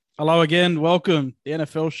Hello again. Welcome. The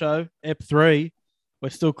NFL show, EP3. We're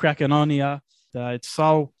still cracking on here. It's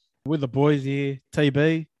Sol with the boys here.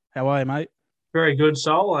 TB, how are you, mate? Very good,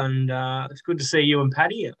 Sol, and it's good to see you and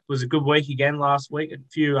Paddy. It was a good week again last week. A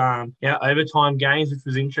few overtime games, which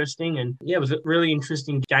was interesting, and it was a really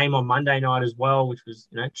interesting game on Monday night as well, which was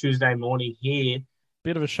Tuesday morning here.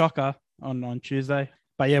 Bit of a shocker on Tuesday,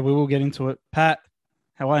 but yeah, we will get into it. Pat,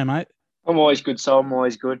 how are you, mate? I'm always good, Sol. I'm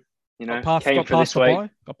always good. Came Got for past this the week. bye.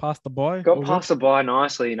 Got past the bye. Got All good. past the bye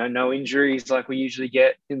nicely. No injuries like we usually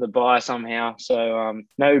get in the bye somehow. So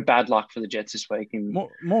no bad luck for the Jets this week. And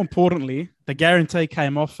More importantly, the guarantee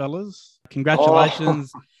came off, fellas. oh,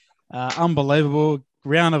 Congratulations. Unbelievable.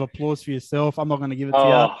 Round of applause for yourself. I'm not going to give it to you,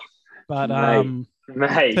 oh, but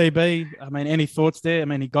mate. TB, I mean, any thoughts there? I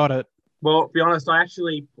mean, he got it. Well, to be honest,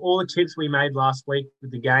 all the tips we made last week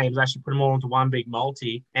with the games, I actually put them all into one big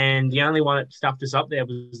multi. And the only one that stuffed us up there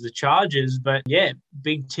was the Chargers. But yeah,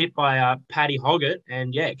 big tip by Paddy Hoggett.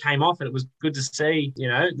 And yeah, it came off and it was good to see,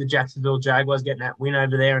 the Jacksonville Jaguars getting that win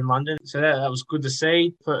over there in London. So that was good to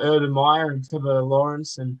see for Urban Meyer and Trevor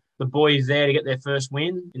Lawrence and the boys there to get their first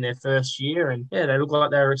win in their first year. And yeah, they look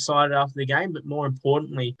like they were excited after the game. But more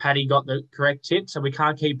importantly, Paddy got the correct tip, so we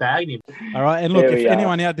can't keep bagging him. All right. And look, There if we are.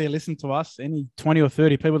 anyone out there listen to us, any 20 or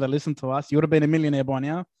 30 people that listen to us, you would have been a millionaire by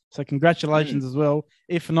now. So congratulations as well.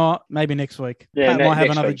 If not, maybe next week. Yeah, Pat might have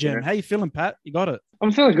next another week, gem. How you feeling, Pat? You got it.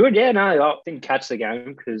 I'm feeling good. Yeah, no, I didn't catch the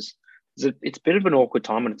game because it's a bit of an awkward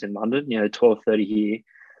time when it's in London. 12:30 here.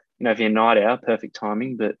 If you're a night out, perfect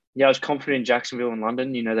timing. But yeah, I was confident in Jacksonville and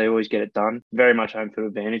London. They always get it done. Very much home field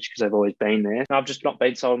advantage because they've always been there. And I've just not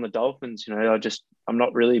been sold on the Dolphins. I'm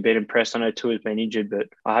not really been impressed. I know Tua's been injured, but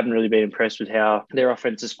I haven't really been impressed with how their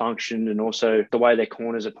offense has functioned and also the way their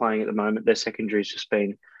corners are playing at the moment. Their secondary has just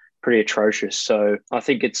been pretty atrocious. So I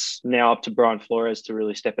think it's now up to Brian Flores to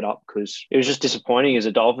really step it up because it was just disappointing as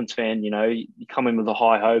a Dolphins fan. You come in with the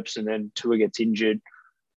high hopes and then Tua gets injured.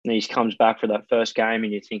 And he comes back for that first game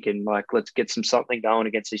and you're thinking, like, let's get something going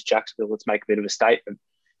against this Jacksonville. Let's make a bit of a statement,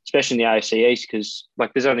 especially in the AFC East because,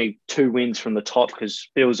 there's only 2 wins from the top because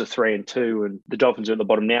Bills are 3-2 and the Dolphins are at the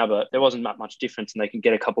bottom now, but there wasn't that much difference and they can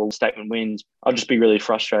get a couple of statement wins. I'd just be really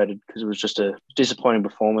frustrated because it was just a disappointing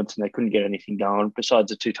performance and they couldn't get anything going besides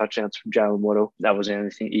the 2 touchdowns from Jalen Waddle. That was the only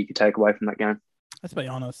thing you could take away from that game. Let's be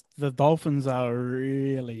honest. The Dolphins are a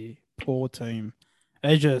really poor team.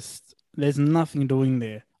 There's nothing doing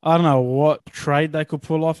there. I don't know what trade they could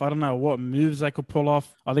pull off. I don't know what moves they could pull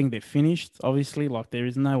off. I think they're finished, obviously. There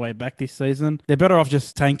is no way back this season. They're better off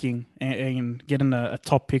just tanking and getting a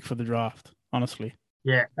top pick for the draft, honestly.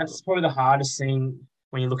 Yeah, that's probably the hardest thing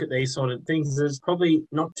when you look at these sort of things. There's probably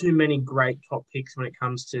not too many great top picks when it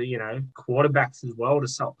comes to, quarterbacks as well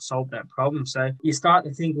to solve that problem. So you start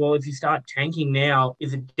to think, well, if you start tanking now,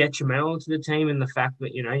 is it detrimental to the team in the fact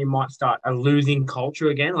that, you might start a losing culture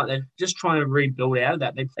again? Like they're just trying to rebuild out of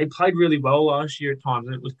that. They played really well last year at times,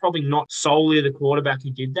 and it was probably not solely the quarterback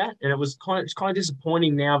who did that. And it's kind of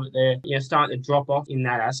disappointing now that they're starting to drop off in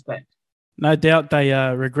that aspect. No doubt they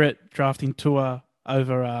regret drafting Tua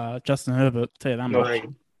over Justin Herbert. Tell you that much.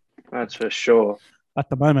 That's for sure.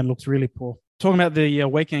 At the moment, looks really poor. Talking about the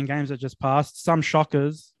weekend games that just passed, some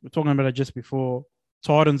shockers. We're talking about it just before.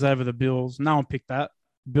 Titans over the Bills. No one picked that.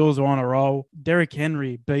 Bills are on a roll. Derrick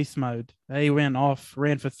Henry, beast mode. He went off,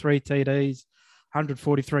 ran for 3 TDs,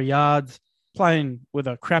 143 yards, playing with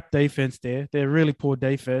a crap defense there. They're really poor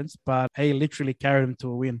defense, but he literally carried them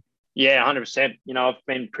to a win. Yeah, 100%. I've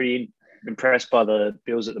been pretty impressed by the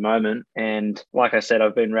Bills at the moment. And like I said,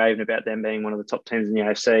 I've been raving about them being one of the top teams in the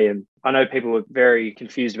AFC. And I know people were very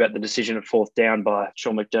confused about the decision at 4th down by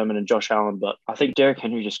Sean McDermott and Josh Allen, but I think Derrick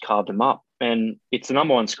Henry just carved them up. And it's the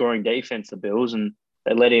number 1 scoring defense, the Bills, and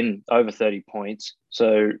they let in over 30 points.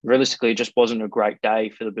 So realistically, it just wasn't a great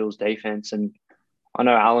day for the Bills defense. And I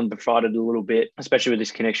know Allen provided a little bit, especially with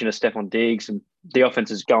this connection to Stephon Diggs, and the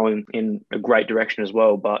offense is going in a great direction as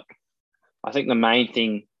well. But I think the main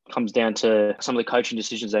thing comes down to some of the coaching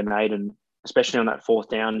decisions they made, and especially on that 4th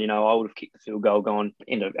down, I would have kicked the field goal going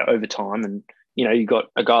into overtime. And, you got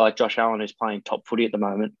a guy like Josh Allen who's playing top footy at the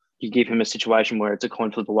moment. You give him a situation where it's a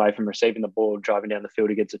coin flip away from receiving the ball, driving down the field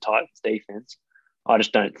against the Titans defense. I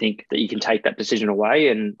just don't think that you can take that decision away.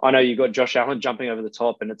 And I know you've got Josh Allen jumping over the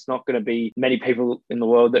top, and it's not going to be many people in the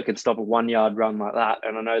world that can stop a 1-yard run like that.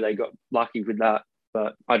 And I know they got lucky with that,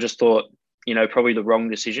 but I just thought, probably the wrong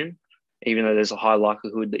decision. Even though there's a high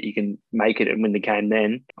likelihood that you can make it and win the game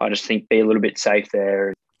then, I just think be a little bit safe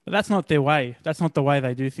there. But that's not their way. That's not the way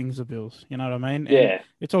they do things, the Bills. You know what I mean? And Yeah.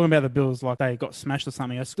 you're talking about the Bills like they got smashed or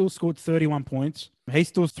something. They still scored 31 points. He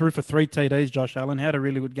still threw for 3 TDs, Josh Allen. Had a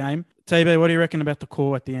really good game. TB, what do you reckon about the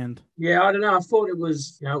call at the end? Yeah, I don't know. I thought it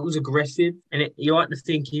was, it was aggressive, and you like to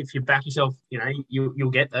think if you back yourself,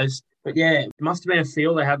 you'll get those. But yeah, it must have been a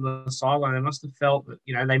feel they had on the sideline. They must have felt that,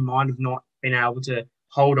 they might have not been able to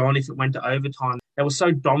hold on if it went to overtime. They were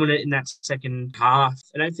so dominant in that second half.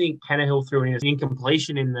 I don't think Tannehill threw in an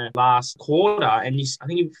incompletion in the last quarter, and I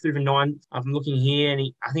think he threw for 9. I'm looking here, and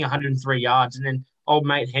I think 103 yards, and then old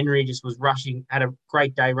mate Henry just was rushing, had a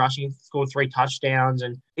great day rushing, scored 3 touchdowns,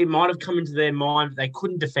 and it might have come into their mind that they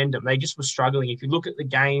couldn't defend him. They just were struggling. If you look at the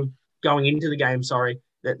game, going into the game,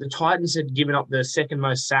 that the Titans had given up the second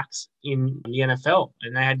most sacks in the NFL,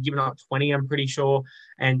 and they had given up 20, I'm pretty sure,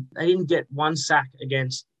 and they didn't get 1 sack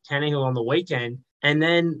against Tannehill on the weekend, and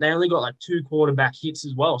then they only got like 2 quarterback hits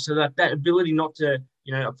as well. So that ability not to,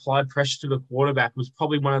 apply pressure to the quarterback was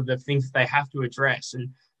probably one of the things that they have to address. And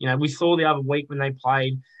we saw the other week when they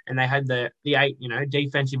played and they had the 8,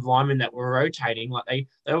 defensive linemen that were rotating. Like they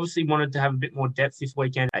obviously wanted to have a bit more depth this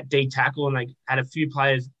weekend at D tackle, and they had a few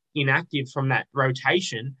players inactive from that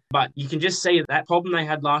rotation. But you can just see that problem they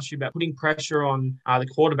had last year about putting pressure on the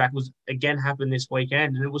quarterback was again happened this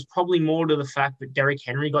weekend. And it was probably more to the fact that Derrick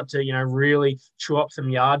Henry got to, really chew up some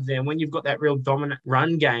yards there. And when you've got that real dominant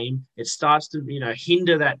run game, it starts to,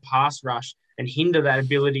 hinder that pass rush and hinder that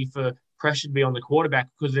ability for pressure to be on the quarterback,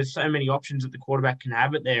 because there's so many options that the quarterback can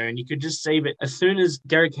have it there. And you could just see that as soon as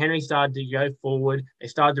Derrick Henry started to go forward, they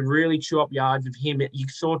started to really chew up yards of him. You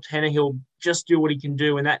saw Tannehill just do what he can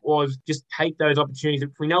do, and that was just take those opportunities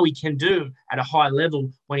that we know he can do at a high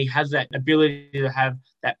level when he has that ability to have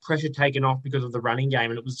that pressure taken off because of the running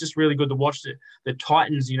game. And it was just really good to watch the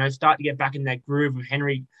Titans, start to get back in that groove of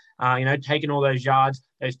Henry, taking all those yards,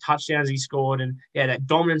 those touchdowns he scored, and that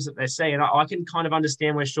dominance that they see. And I can kind of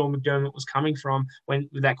understand where Sean McDermott was coming from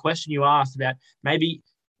with that question you asked about maybe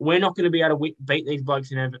we're not going to be able to beat these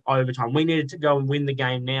blokes in overtime. We needed to go and win the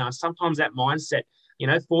game now. And sometimes that mindset,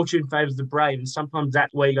 fortune favors the brave, and sometimes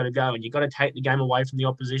that's where you got to go, and you got to take the game away from the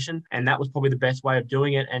opposition. And that was probably the best way of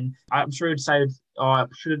doing it. And I'm sure he'd say, I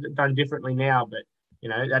should have done differently now, but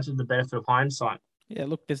that's the benefit of hindsight. Yeah,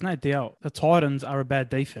 look, there's no doubt the Titans are a bad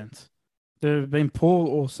defense. They've been poor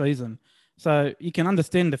all season. So you can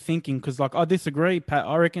understand the thinking, because, I disagree, Pat.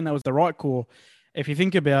 I reckon that was the right call. If you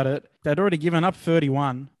think about it, they'd already given up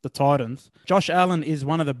 31, the Titans. Josh Allen is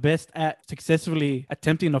one of the best at successfully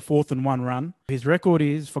attempting a 4th and 1 run. His record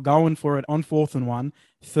is for going for it on 4th and 1,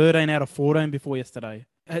 13 out of 14 before yesterday.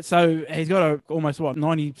 So he's got a almost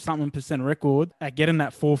 90-something% record at getting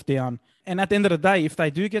that 4th down. And at the end of the day, if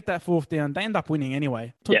they do get that 4th down, they end up winning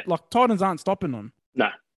anyway. Yeah. Titans aren't stopping them. No.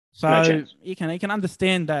 So no you can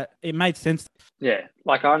understand that it made sense. Yeah.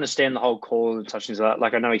 I understand the whole call and such things like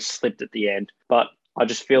that. I know he slipped at the end, but I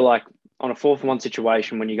just feel like on a 4th and 1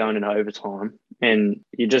 situation when you're going into overtime and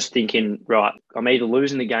you're just thinking, right, I'm either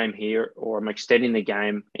losing the game here or I'm extending the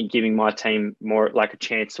game and giving my team more a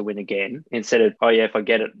chance to win again, instead of, if I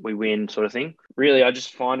get it, we win sort of thing. Really, I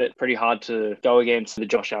just find it pretty hard to go against the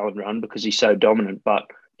Josh Allen run because he's so dominant. But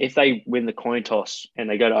if they win the coin toss and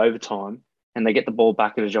they go to overtime and they get the ball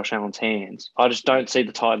back into Josh Allen's hands, I just don't see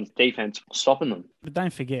the Titans defense stopping them. But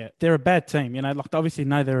don't forget, they're a bad team. They obviously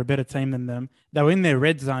know they're a better team than them. They were in their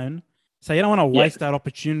red zone. So you don't want to waste that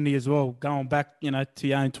opportunity as well, going back, to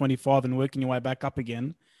your own 25 and working your way back up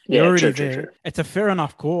again. You're already there. True. It's a fair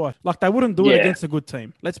enough call. They wouldn't do it against a good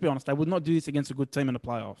team. Let's be honest. They would not do this against a good team in the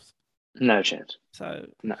playoffs. No chance. So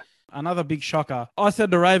no. Another big shocker. I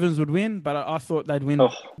said the Ravens would win, but I thought they'd win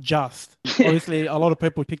just. Obviously, a lot of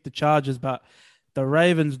people picked the Chargers, but the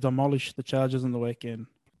Ravens demolished the Chargers on the weekend.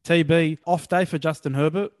 TB, off day for Justin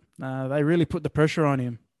Herbert. They really put the pressure on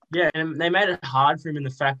him. Yeah, and they made it hard for him in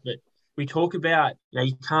the fact that we talk about,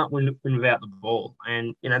 you can't win without the ball.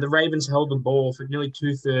 And, the Ravens held the ball for nearly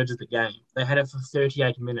 2/3 of the game. They had it for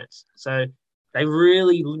 38 minutes. So they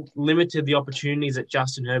really limited the opportunities that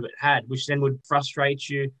Justin Herbert had, which then would frustrate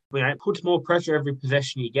you. It puts more pressure every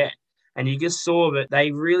possession you get. And you just saw that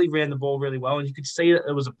they really ran the ball really well. And you could see that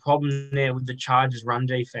there was a problem there with the Chargers' run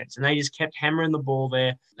defense. And they just kept hammering the ball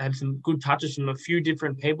there. They had some good touches from a few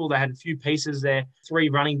different people. They had a few pieces there, 3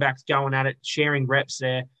 running backs going at it, sharing reps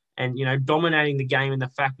there. And, dominating the game in the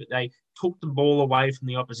fact that they took the ball away from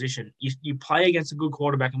the opposition. You play against a good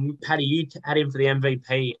quarterback, and Paddy, you had him for the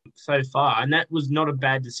MVP so far, and that was not a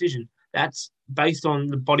bad decision. That's based on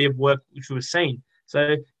the body of work which we've seen.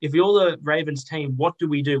 So if you're the Ravens team, what do?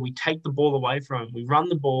 We take the ball away from them. We run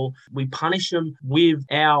the ball. We punish them with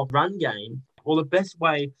our run game. Well, the best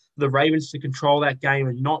way for the Ravens to control that game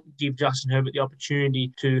and not give Justin Herbert the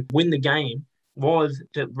opportunity to win the game was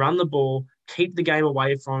to run the ball, keep the game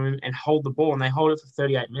away from him, and hold the ball. And they hold it for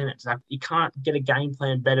 38 minutes. Like, you can't get a game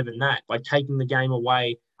plan better than that by taking the game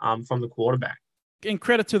away from the quarterback. And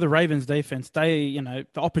credit to the Ravens defense. They,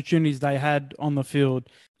 the opportunities they had on the field,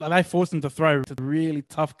 they forced him to throw really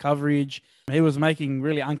tough coverage. He was making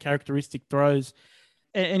really uncharacteristic throws.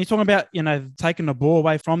 And you're talking about, taking the ball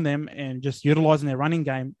away from them and just utilizing their running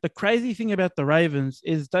game. The crazy thing about the Ravens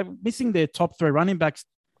is they're missing their top 3 running backs.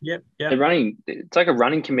 Yep. It's like a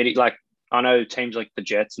running committee. Like, I know teams like the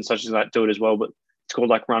Jets and such as that do it as well, but it's called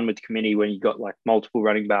like run with committee when you've got like multiple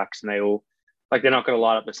running backs and they all, like, they're not going to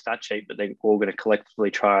light up the stat sheet, but they're all going to collectively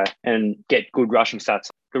try and get good rushing stats.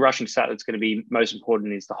 The rushing stat that's going to be most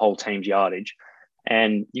important is the whole team's yardage.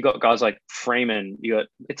 And you got guys like Freeman.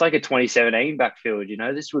 It's like a 2017 backfield.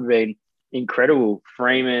 This would have been incredible.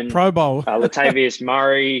 Freeman, Pro Bowl, Latavius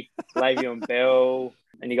Murray, Le'Veon Bell,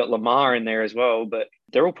 and you got Lamar in there as well. But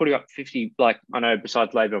they're all putting up 50. Like, I know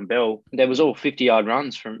besides Le'Veon Bell, there was all 50-yard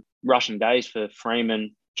runs from rushing days for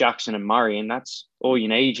Freeman, Jackson, and Murray, and that's all you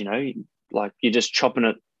need. Like, you're just chopping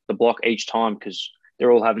at the block each time because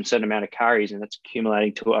they're all having a certain amount of carries, and that's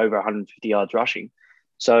accumulating to over 150 yards rushing.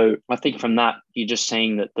 So I think from that, you're just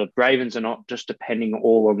seeing that the Ravens are not just depending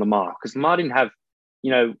all on Lamar, because Lamar didn't have,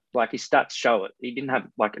 like, his stats show it. He didn't have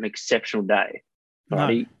like an exceptional day.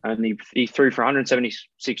 Right? No. He threw for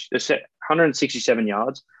 167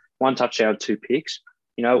 yards, 1 touchdown, 2 picks.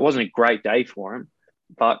 It wasn't a great day for him,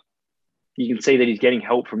 but you can see that he's getting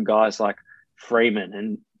help from guys like Freeman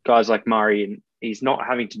and guys like Murray, and he's not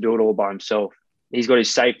having to do it all by himself. He's got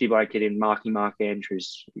his safety blanket in Mark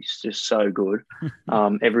Andrews. He's just so good.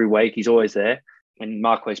 Every week he's always there. And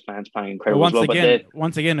Marquise Brown's playing incredible as well.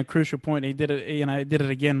 Once again, a crucial point. He did it. He did it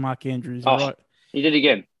again. Mark Andrews. Right. He did it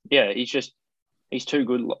again. Yeah, he's too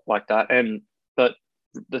good like that. But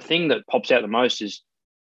the thing that pops out the most is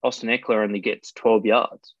Austin Eckler only gets 12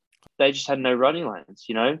 yards. They just had no running lanes,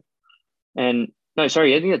 And no,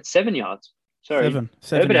 sorry, I think it's 7 yards. Sorry,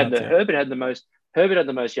 Herbert had the most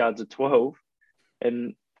yards at 12,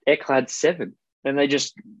 and Eckler had 7, and they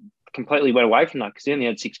just completely went away from that because he only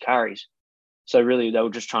had 6 carries. So really, they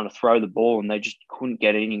were just trying to throw the ball, and they just couldn't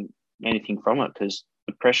get anything from it because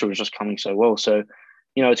the pressure was just coming so well. So,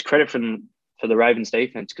 it's credit for the Ravens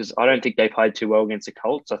defense, because I don't think they played too well against the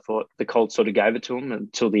Colts. I thought the Colts sort of gave it to them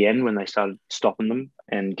until the end when they started stopping them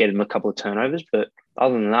and getting them a couple of turnovers. But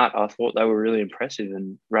other than that, I thought they were really impressive,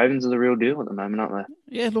 and Ravens are the real deal at the moment, aren't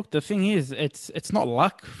they? Yeah, look, the thing is, it's not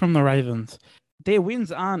luck from the Ravens. Their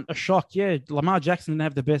wins aren't a shock. Yeah, Lamar Jackson didn't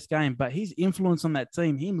have the best game, but his influence on that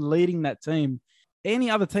team, him leading that team, any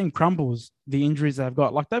other team crumbles the injuries they've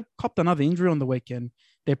got. Like, they've copped another injury on the weekend.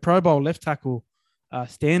 Their Pro Bowl left tackle,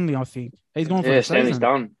 Stanley, I think. He's gone for the season. Stanley's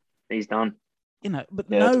done. He's done. But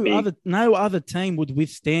no other team would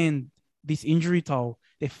withstand this injury toll.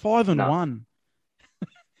 They're 5-1.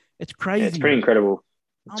 It's crazy. Yeah, it's pretty incredible.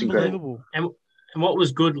 It's unbelievable. And what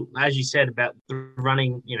was good, as you said, about the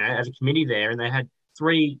running, as a committee there, and they had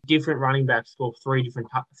 3 different running backs for 3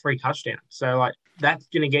 touchdowns. So, like, that's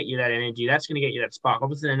going to get you that energy. That's going to get you that spark.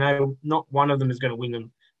 Obviously, they know not one of them is going to win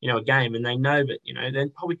them, a game, and they know that, they're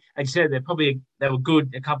probably, like you said, they were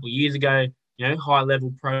good a couple of years ago, high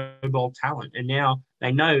level Pro Bowl talent, and now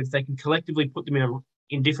they know if they can collectively put them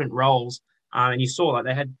in different roles. And you saw like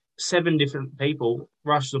they had 7 different people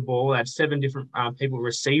rush the ball. They had 7 different people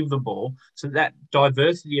receive the ball. So that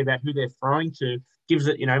diversity about who they're throwing to gives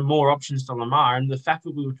it, more options to Lamar. And the fact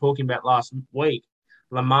that we were talking about last week,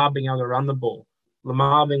 Lamar being able to run the ball,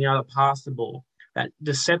 Lamar being able to pass the ball, that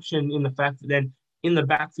deception in the fact that then in the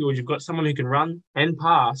backfield, you've got someone who can run and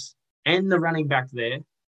pass and the running back there.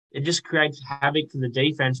 It just creates havoc for the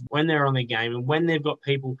defense when they're on their game and when they've got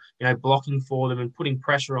people, blocking for them and putting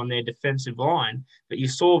pressure on their defensive line. But you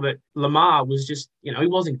saw that Lamar was just, he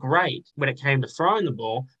wasn't great when it came to throwing the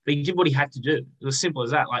ball, but he did what he had to do. It was simple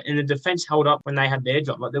as that. Like, and the defense held up when they had their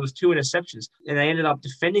job. Like, there was 2 interceptions, and they ended up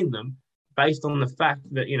defending them based on the fact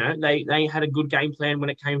that, they had a good game plan when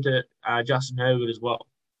it came to Justin Herbert as well.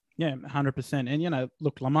 Yeah, 100%. And,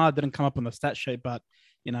 look, Lamar didn't come up on the stat sheet, but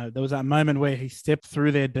there was that moment where he stepped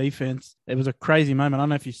through their defense. It was a crazy moment. I don't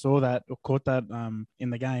know if you saw that or caught that in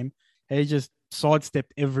the game. He just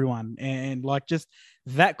sidestepped everyone. And like, just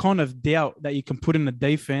that kind of doubt that you can put in the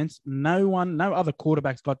defense, no other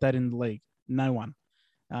quarterback's got that in the league. No one.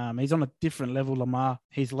 He's on a different level, Lamar.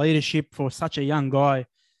 His leadership for such a young guy,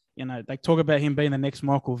 they talk about him being the next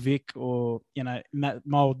Michael Vick or, Matt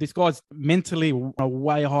Mould. This guy's mentally a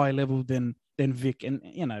way higher level than Vic, and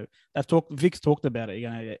Vic's talked about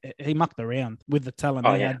it. He mucked around with the talent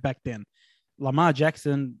he had back then. Lamar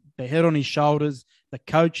Jackson, the head on his shoulders. The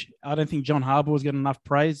coach, I don't think John Harbaugh was getting enough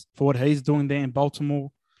praise for what he's doing there in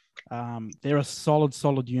Baltimore. They're a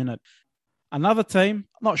solid unit. Another team,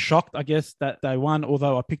 not shocked, I guess, that they won,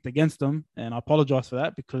 although I picked against them, and I apologize for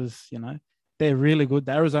that because, they're really good.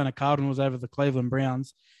 The Arizona Cardinals over the Cleveland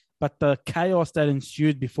Browns. But the chaos that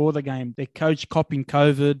ensued before the game, their coach copping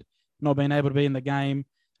COVID, not being able to be in the game.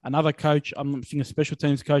 Another coach, I'm thinking a special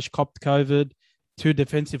teams coach, copped COVID. 2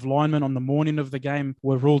 defensive linemen on the morning of the game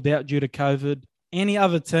were ruled out due to COVID. Any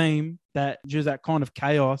other team that due that kind of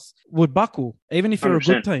chaos would buckle, even if you're 100%.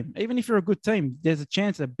 a good team. Even if you're a good team, there's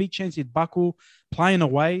a big chance you'd buckle playing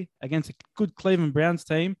away against a good Cleveland Browns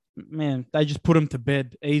team. Man, they just put them to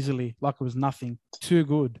bed easily like it was nothing. Too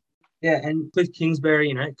good. Yeah, and Cliff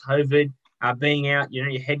Kingsbury, COVID, being out,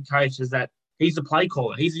 your head coach is that he's the play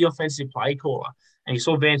caller. He's the offensive play caller. And you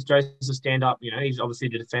saw Vance Joseph stand up. He's obviously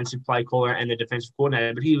the defensive play caller and the defensive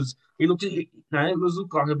coordinator. But he looked, it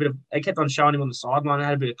looked like a bit of. They kept on showing him on the sideline. They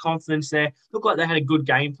had a bit of confidence there. Looked like they had a good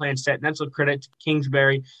game plan set. And that's a credit to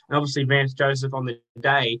Kingsbury and obviously Vance Joseph on the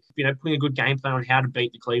day. Putting a good game plan on how to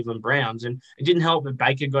beat the Cleveland Browns. And it didn't help that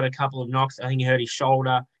Baker got a couple of knocks. I think he hurt his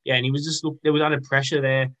shoulder. Yeah, and he was there was under pressure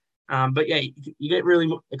there. But yeah, you get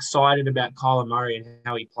really excited about Kyler Murray and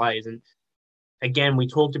how he plays. And again, we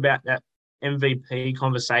talked about that MVP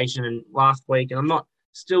conversation and last week, and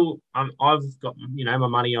I've got my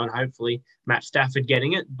money on hopefully Matt Stafford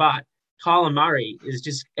getting it, but Kyler Murray is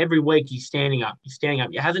just every week he's standing up.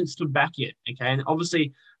 He hasn't stood back yet. Okay, and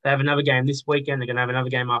obviously they have another game this weekend. They're going to have another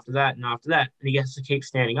game after that, and he has to keep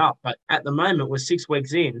standing up. But at the moment, we're 6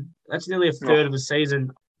 weeks in. That's nearly a third of the season.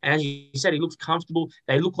 As you said, he looks comfortable.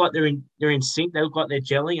 They look like they're in sync. They look like they're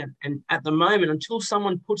gelling. And at the moment, until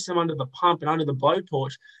someone puts them under the pump and under the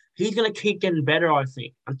blowtorch, he's going to keep getting better, I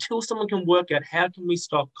think. Until someone can work out how can we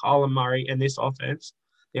stop Kyler Murray and this offense,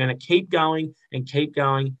 they're going to keep going, and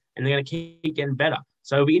they're going to keep getting better.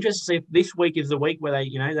 So it'll be interesting to see if this week is the week where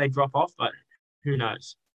they drop off, but who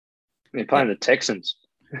knows? They're playing the Texans.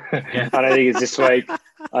 Yeah. I don't think it's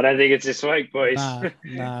this week. Boys.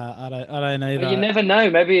 Nah, I don't either. But you never know.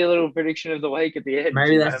 Maybe a little prediction of the week at the end.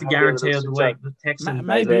 Maybe that's the guarantee of the week. The Texans.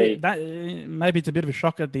 Maybe it's a bit of a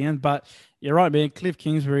shock at the end, but you're right, man. Cliff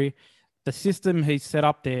Kingsbury, the system he's set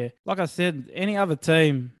up there, like I said, any other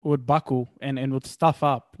team would buckle and would stuff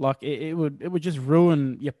up. Like it would just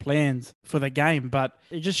ruin your plans for the game. But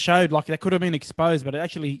it just showed like they could have been exposed, but it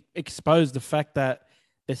actually exposed the fact that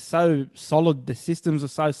they're so solid. The systems are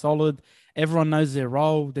so solid. Everyone knows their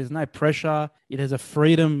role. There's no pressure. There's a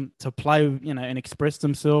freedom to play, and express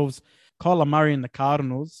themselves. Kyler Murray and the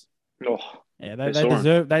Cardinals.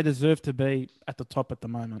 They deserve to be at the top at the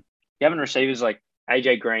moment. You having receivers like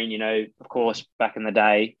AJ Green, of course, back in the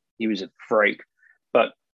day, he was a freak.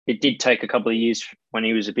 But it did take a couple of years when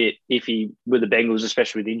he was a bit iffy with the Bengals,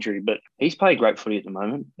 especially with injury. But he's played great footy at the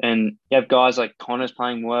moment. And you have guys like Connor's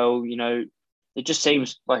playing well. It just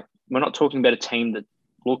seems like we're not talking about a team that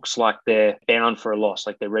looks like they're bound for a loss,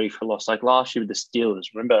 like they're ready for a loss. Like last year with the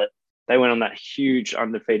Steelers, remember, they went on that huge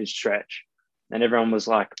undefeated stretch and everyone was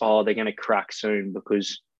like, oh, they're going to crack soon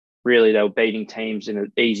because really they were beating teams in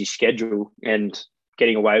an easy schedule and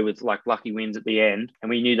getting away with like lucky wins at the end. And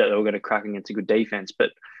we knew that they were going to crack against a good defense.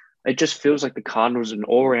 But it just feels like the Cardinals and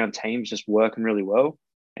all-around teams just working really well.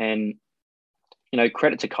 And,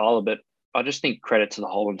 credit to Kyler, but I just think credit to the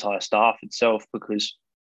whole entire staff itself because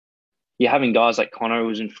you're having guys like Connor who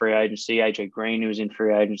was in free agency, AJ Green who was in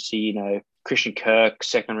free agency, Christian Kirk,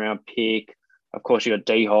 second round pick. Of course, you got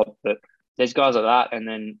D-Hop, but there's guys like that. And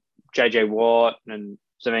then JJ Watt and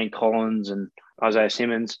Zemaine Collins and Isaiah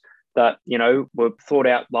Simmons that, were thought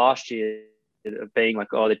out last year of being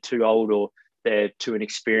like, oh, they're too old or they're too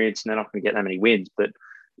inexperienced and they're not going to get that many wins. But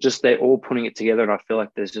just they're all putting it together. And I feel like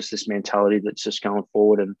there's just this mentality that's just going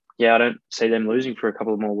forward. And yeah, I don't see them losing for a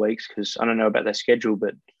couple of more weeks because I don't know about their schedule,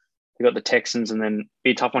 but they got the Texans and then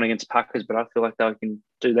be a tough one against the Packers, but I feel like they can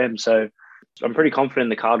do them. So I'm pretty confident in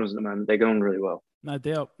the Cardinals at the moment. They're going really well. No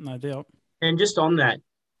doubt. And just on that,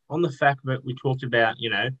 on the fact that we talked about,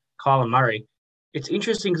 Kyler Murray, it's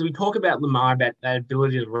interesting because we talk about Lamar, about that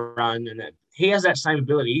ability to run and that he has that same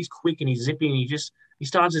ability. He's quick and he's zippy and he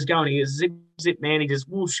starts just going. He's zip, man. He just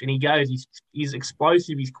whoosh and he goes. He's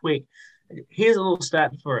explosive. He's quick. Here's a little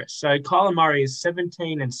stat for us. So Kyler Murray is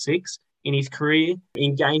 17-6 in his career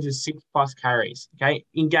in games with 6+ carries. Okay,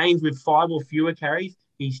 in games with 5 or fewer carries,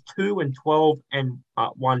 he's 2-12 and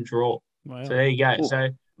 1 draw. Wow. So there you go. Ooh. So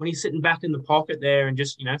when he's sitting back in the pocket there and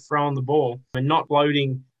just throwing the ball and not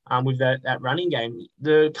floating with that running game.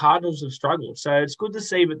 The Cardinals have struggled. So it's good to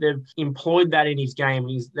see that they've employed that in his game.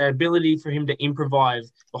 The ability for him to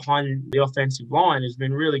improvise behind the offensive line has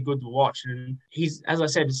been really good to watch. And he's, as I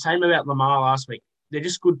said, the same about Lamar last week. They're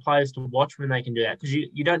just good players to watch when they can do that, because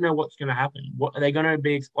you don't know what's going to happen. What are they going to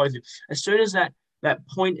be explosive? As soon as that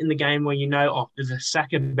point in the game where there's a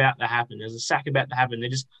sack about to happen. They're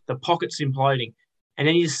just, the pocket's imploding. And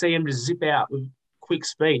then you just see them just zip out with quick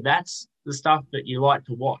speed. That's the stuff that you like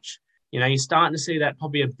to watch. You're starting to see that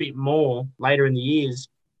probably a bit more later in the years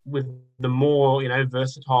with the more,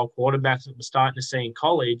 versatile quarterbacks that we're starting to see in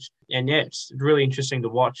college. And yeah, it's really interesting to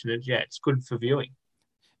watch. And it's good for viewing.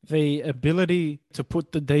 The ability to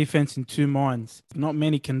put the defense in two minds. Not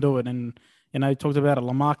many can do it. And, he talked about it.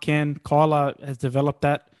 Lamar can. Kyler has developed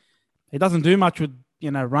that. He doesn't do much with,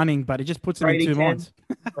 running, but he just puts it in two minds.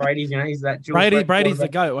 Brady's, he's that Brady's the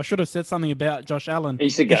GOAT. I should have said something about Josh Allen.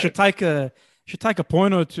 He's the GOAT. Should take a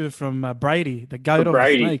point or two from Brady, the GOAT of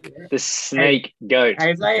the snake. The snake GOAT.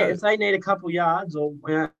 Hey, if they need a couple yards or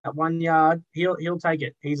 1 yard, he'll take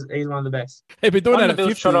it. He's one of the best. He'd be doing that at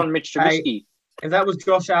 50. Shot on Mitch Trubisky. Hey, if that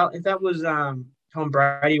was Tom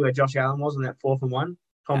Brady where Josh Allen was in that 4th and 1,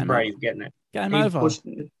 Tom Brady's getting it. Game over.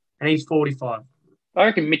 And he's 45. I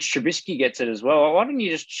reckon Mitch Trubisky gets it as well. Why don't you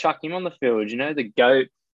just chuck him on the field? The GOAT.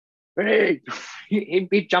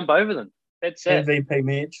 He'd jump over them. That's it. MVP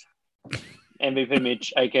Mitch. MVP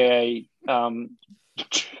Mitch, a.k.a.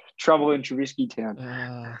 Trouble in Trubisky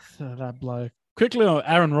Town. That bloke. Quickly on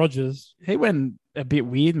Aaron Rodgers. He went a bit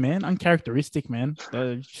weird, man. Uncharacteristic, man.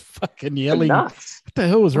 Fucking yelling. Nuts. What the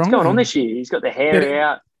hell was wrong with him? What's going on this year? He's got the hair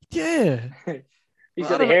out. Yeah. He's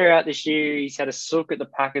got the hair out this year. He's had a sook at the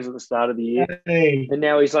Packers at the start of the year. Hey. And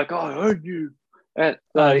now he's like, I heard you. Look.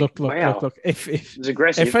 If it's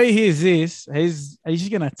aggressive. If he hears this, he's just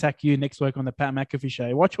going to attack you next week on the Pat McAfee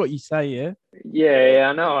show. Watch what you say, yeah? Yeah,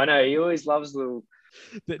 I know. He always loves little...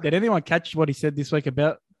 Did anyone catch what he said this week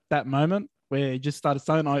about that moment where he just started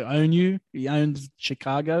saying, I own you? He owns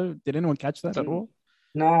Chicago. Did anyone catch that at all?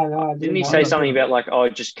 No. Didn't he say something about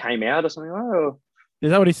it just came out or something? Oh... Is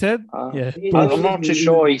that what he said? Yeah. I'm not too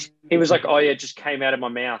sure. He was like, it just came out of my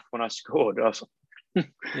mouth when I scored. I was like,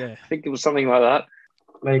 yeah. I think it was something like that.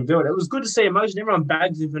 They do it. It was good to see emotion. Everyone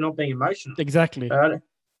bags him for not being emotional. Exactly.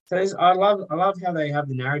 So I love how they have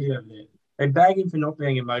the narrative over there. They bag him for not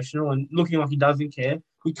being emotional and looking like he doesn't care.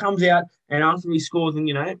 He comes out and after he scores, and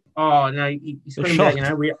he's screaming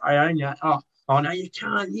out, I own you. Oh no, you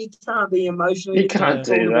can't be emotional. You can't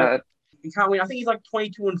do that. He can't win. I think he's like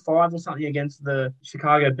 22-5 or something against the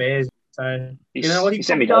Chicago Bears. So he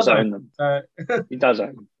does own them. So he does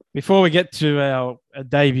own them. Before we get to our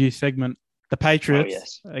debut segment, the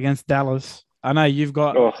Patriots against Dallas. I know you've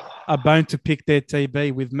got a bone to pick there,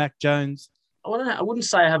 TB, with Mac Jones. I wouldn't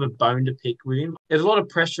say I have a bone to pick with him. There's a lot of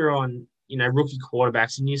pressure on rookie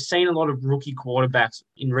quarterbacks, and you've seen a lot of rookie quarterbacks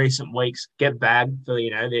in recent weeks get bagged for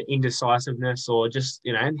their indecisiveness or just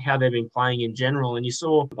how they've been playing in general. And you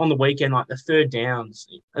saw on the weekend the third downs.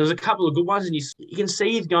 There was a couple of good ones, and you can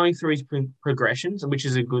see he's going through his progressions, which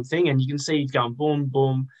is a good thing. And you can see he's going boom,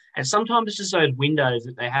 boom. And sometimes it's just those windows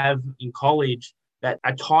that they have in college that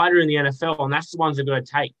are tighter in the NFL, and that's the ones they've got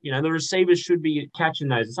to take. The receivers should be catching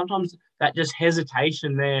those. And sometimes that just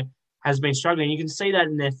hesitation there has been struggling. You can see that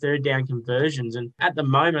in their third down conversions. And at the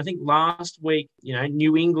moment, I think last week,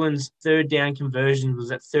 New England's third down conversion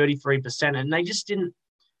was at 33%. And they just didn't,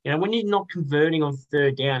 when you're not converting on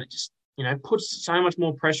third down, it just, puts so much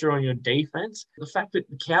more pressure on your defense. The fact that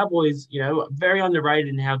the Cowboys, are very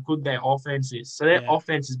underrated in how good their offense is. So their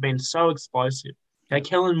offense has been so explosive.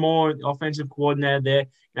 Kellen Moore, the offensive coordinator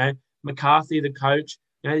there, McCarthy, the coach,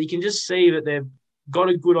 you can just see that they've got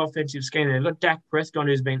a good offensive scheme. They've got Dak Prescott,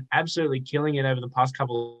 who's been absolutely killing it over the past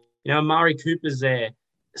couple. Amari Cooper's there,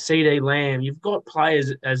 CD Lamb. You've got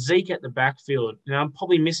players, Zeke at the backfield. I'm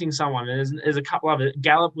probably missing someone. There's a couple of it.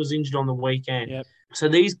 Gallup was injured on the weekend. Yep. So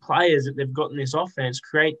these players that they've got in this offense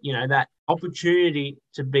create, that opportunity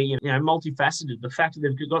to be, multifaceted. The fact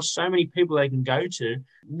that they've got so many people they can go to,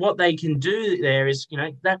 what they can do there is,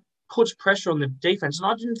 that puts pressure on the defense. And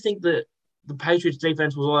I didn't think that the Patriots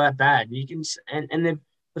defense was all that bad. You can, and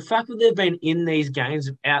the fact that they've been in these games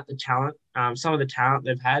without the talent, some of the talent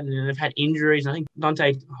they've had, and they've had injuries. I think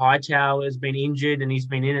Dante Hightower has been injured and he's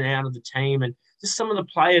been in and out of the team. And just some of the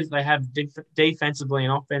players they have defensively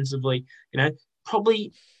and offensively,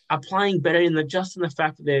 probably are playing better just in the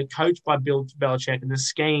fact that they're coached by Bill Belichick and the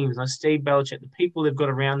schemes, like Steve Belichick, the people they've got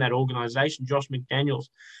around that organization, Josh McDaniels.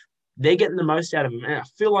 They're getting the most out of them. And I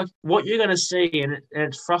feel like what you're going to see, and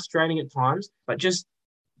it's frustrating at times, but just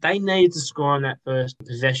they needed to score on that first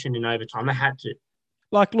possession in overtime. They had to.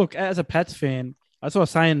 Look, as a Pats fan, That's what I was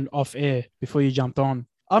saying off air before you jumped on.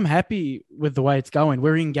 I'm happy with the way it's going.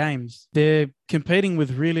 We're in games. They're competing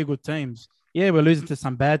with really good teams. Yeah, we're losing to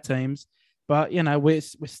some bad teams, but we're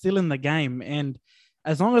still in the game. And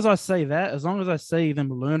as long as I see that, as long as I see them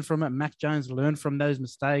learn from it, Mac Jones learn from those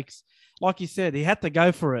mistakes. Like you said, he had to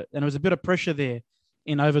go for it, and there was a bit of pressure there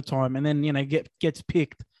in overtime, and then gets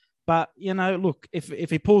picked. But look, if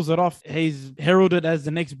he pulls it off, he's heralded as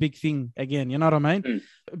the next big thing again. You know what I mean? Mm.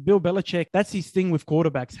 Bill Belichick, that's his thing with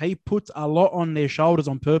quarterbacks. He puts a lot on their shoulders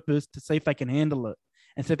on purpose to see if they can handle it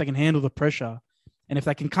and see if they can handle the pressure. And if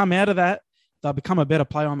they can come out of that, they'll become a better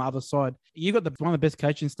player on the other side. You got one of the best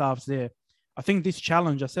coaching staffs there. I think this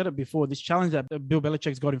challenge, I said it before, this challenge that Bill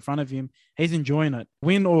Belichick's got in front of him, he's enjoying it.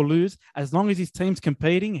 Win or lose, as long as his team's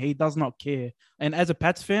competing, he does not care. And as a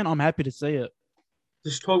Pats fan, I'm happy to see it.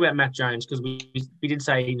 Just talk about Matt Jones, because we did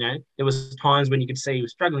say, there was times when you could see he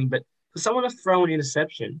was struggling, but for someone to throw an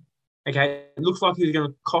interception, okay, it looks like he was going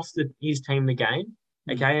to cost his team the game,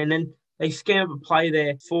 okay, and then they scam up a play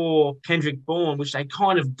there for Kendrick Bourne, which they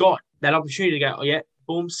kind of got that opportunity to go, oh, yeah,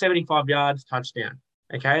 boom, 75 yards, touchdown.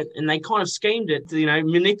 Okay, and they kind of schemed it to,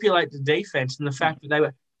 manipulate the defense and the fact that they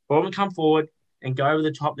were going to come forward and go over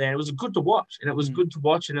the top there. It was good to watch, and it was good to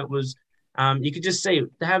watch, and it was you could just see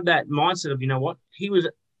to have that mindset of, he was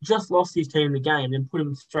just lost his team the game and put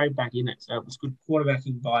him straight back in it. So it was good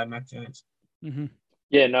quarterbacking by Mac Jones. Mm-hmm.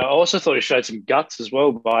 Yeah, no, I also thought he showed some guts as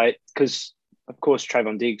well because, of course,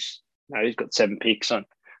 Trayvon Diggs, he's got 7 picks. I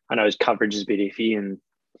know his coverage is a bit iffy, and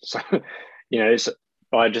so,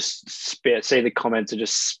 I just see the comments are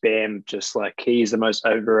just spam, just like he's the most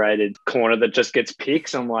overrated corner that just gets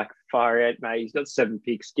picks. I'm like, far out, mate. He's got 7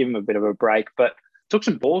 picks. Give him a bit of a break. But took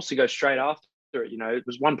some balls to go straight after it. It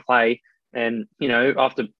was one play, and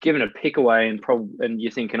after giving a pick away and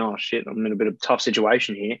you're thinking, oh shit, I'm in a bit of a tough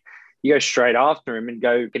situation here. You go straight after him and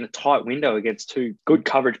go in a tight window against 2 good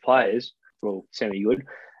coverage players. Well, semi-good.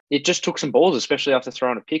 It just took some balls, especially after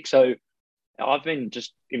throwing a pick. So I've been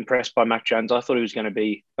just impressed by Mac Jones. I thought he was going to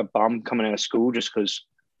be a bum coming out of school just because,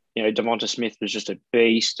 Devonta Smith was just a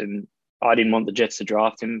beast, and I didn't want the Jets to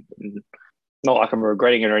draft him. And not like I'm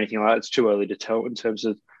regretting it or anything like that. It's too early to tell in terms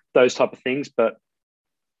of those type of things. But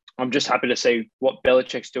I'm just happy to see what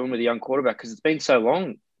Belichick's doing with a young quarterback, because it's been so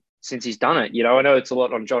long since he's done it. I know it's a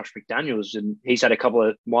lot on Josh McDaniels, and he's had a couple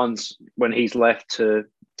of ones when he's left to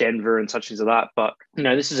Denver and such as that. But,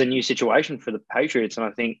 this is a new situation for the Patriots, and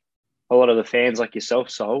I think a lot of the fans like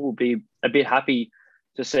yourself, Sol, will be a bit happy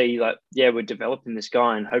to see, we're developing this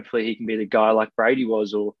guy, and hopefully he can be the guy like Brady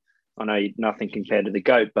was, or I know nothing compared to the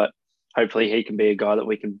GOAT, but hopefully he can be a guy that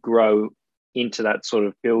we can grow into that sort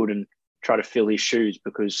of build and try to fill his shoes,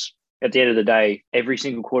 because at the end of the day, every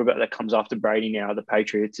single quarterback that comes after Brady now, the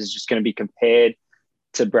Patriots, is just going to be compared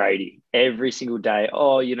to Brady every single day.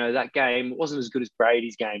 Oh, that game wasn't as good as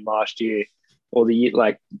Brady's game last year, or the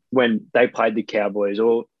year, when they played the Cowboys,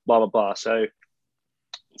 or blah, blah, blah. So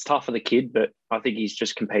it's tough for the kid, but I think he's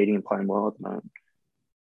just competing and playing well at the moment.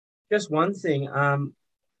 Just one thing. I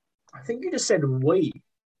think you just said we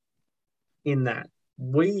in that.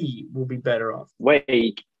 We will be better off.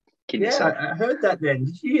 We. I heard that then.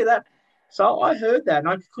 Did you hear that? So I heard that, and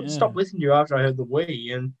I couldn't stop listening to you after I heard the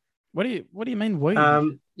we. And what do you mean we?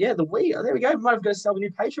 The we. Oh, there we go. Might have got yourself a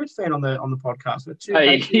new Patriots fan on the podcast. With 2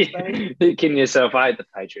 Patriots fans. Kidding yourself. I hate the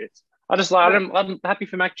Patriots. I'm happy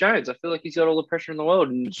for Mac Jones. I feel like he's got all the pressure in the world.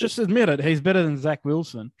 And just admit it. He's better than Zach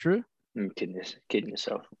Wilson. True? Kidding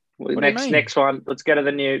yourself. Next one. Let's go to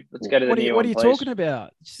the new. What are you talking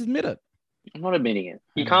about? Just admit it. I'm not admitting it.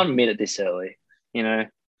 You can't admit it this early.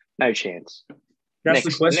 No chance. That's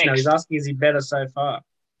the question. He's asking, is he better so far?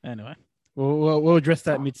 Anyway, we'll address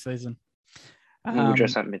that mid-season. We'll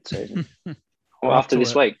address that mid-season. Or after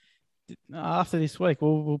this week. After this week.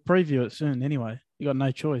 We'll preview it soon anyway. You got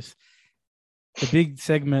no choice. The big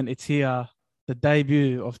segment, it's here. The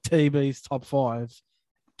debut of TB's Top 5.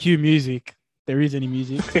 Cue music. There is any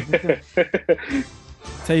music.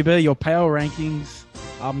 TB, your power rankings.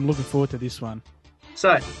 I'm looking forward to this one.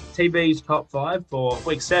 So, TB's Top 5 for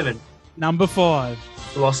Week 7. Number 5.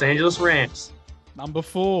 The Los Angeles Rams. Number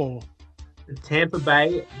 4. The Tampa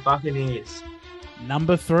Bay Buccaneers.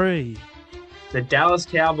 Number 3. The Dallas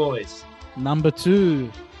Cowboys. Number 2.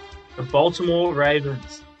 The Baltimore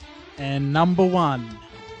Ravens. And number 1.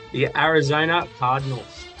 The Arizona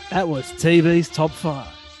Cardinals. That was TB's Top 5.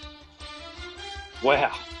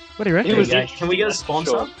 Wow. What do you reckon? Can we get a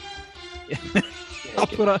sponsor? Sure. I'll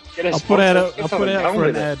put it up for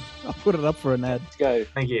an ad. Let's go.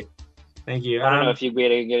 Thank you. I don't know if you'll be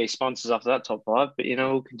able to get any sponsors after that top 5, but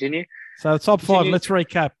we'll continue. So top 5, let's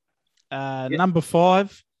recap. Number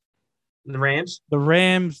 5, The Rams. The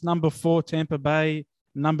Rams, number 4, Tampa Bay,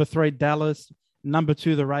 number 3, Dallas, number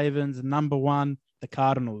 2, the Ravens, and number 1, the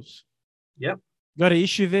Cardinals. Yep. Got an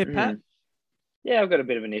issue there, Pat? Yeah, I've got a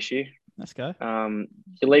bit of an issue. Let's go.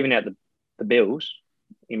 You're leaving out the Bills,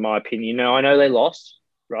 in my opinion. Now, I know they lost,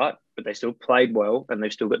 right? But they still played well, and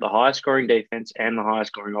they've still got the highest scoring defense and the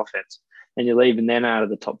highest scoring offense. And you're leaving them out of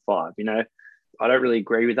the top 5, you know? I don't really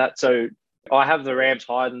agree with that. So I have the Rams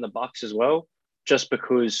higher than the Bucks as well, just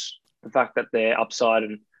because the fact that they're upside,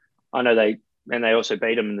 and I know they also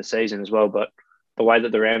beat them in the season as well, but the way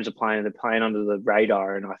that the Rams are playing, they're playing under the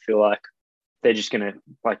radar, and I feel like they're just going to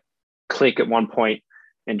like click at one point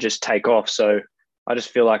and just take off. So I just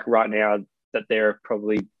feel like right now that they're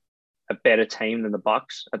probably a better team than the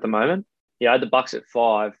Bucks at the moment. Yeah, I had the Bucks at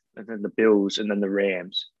 5, and then the Bills, and then the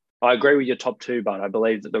Rams. I agree with your top 2, but I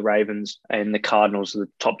believe that the Ravens and the Cardinals are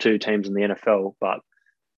the top 2 teams in the NFL. But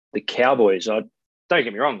the Cowboys, don't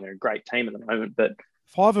get me wrong, they're a great team at the moment, but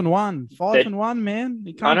 5-1, man.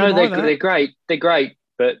 You can't I know deny they're great. They're great,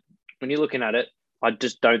 but when you're looking at it, I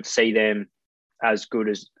just don't see them as good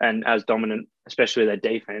as and as dominant, especially their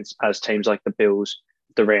defense, as teams like the Bills,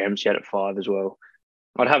 the Rams. You had at 5 as well.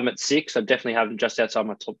 I'd have them at 6. I'd definitely have them just outside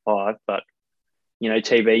my top 5, but you know,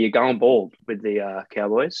 TB, you're going bald with the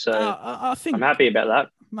Cowboys, so I think I'm happy about that.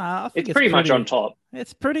 I think it's pretty much on top.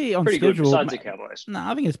 It's pretty on pretty schedule. Good besides the Cowboys. No,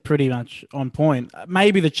 I think it's pretty much on point.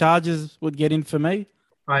 Maybe the Chargers would get in for me.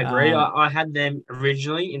 I agree. I had them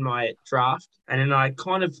originally in my draft, and then I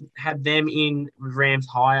kind of had them in with Rams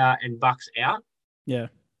higher and Bucks out. Yeah.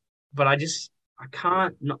 But I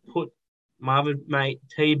can't not put my other mate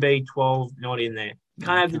TB12 not in there.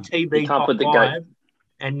 Can't have the TB top 5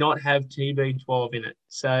 and not have TB12 in it.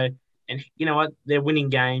 So, and you know what? They're winning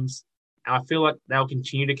games. And I feel like they'll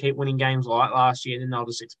continue to keep winning games like last year, and then they'll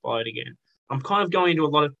just explode again. I'm kind of going into a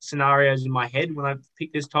lot of scenarios in my head when I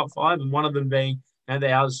pick this top 5, and one of them being, you know,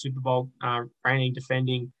 they are the Super Bowl reigning,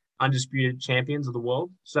 defending, undisputed champions of the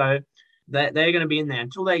world. So they're going to be in there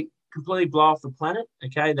until they completely blow off the planet.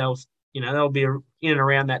 Okay, they'll be in and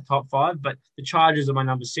around that top 5. But the Chargers are my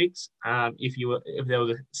number 6. If there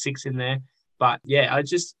was a 6 in there, but yeah,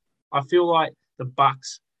 I feel like the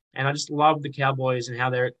Bucks, and I just love the Cowboys and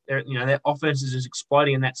how their offense is just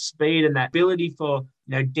exploding, and that speed and that ability for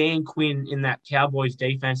Dan Quinn in that Cowboys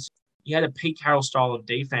defense. He had a Pete Carroll style of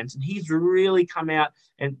defense, and he's really come out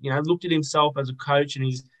and looked at himself as a coach and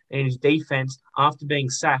his defense after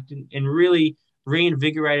being sacked, and really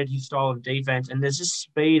reinvigorated his style of defense. And there's just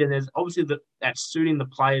speed, and there's obviously that suiting the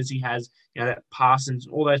players he has, that Parsons,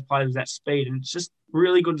 all those players, that speed. And it's just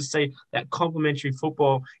really good to see that complementary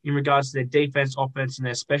football in regards to their defense, offense, and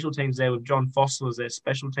their special teams there with John Foster as their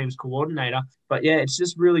special teams coordinator. But yeah, it's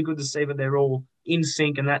just really good to see that they're all in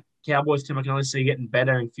sync, and that Cowboys team I can only see getting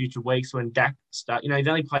better in future weeks when Dak starts. He's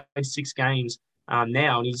only played 6 games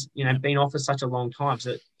now, and he's been off for such a long time.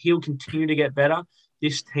 So he'll continue to get better.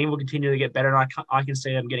 This team will continue to get better, and I can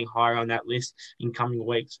see them getting higher on that list in coming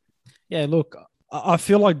weeks. Yeah, look, I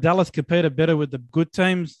feel like Dallas competed better with the good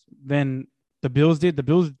teams than the Bills did. The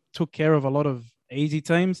Bills took care of a lot of easy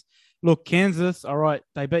teams. Look, Kansas, all right,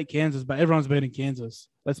 they beat Kansas, but everyone's beating Kansas.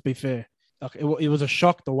 Let's be fair. Like, it was a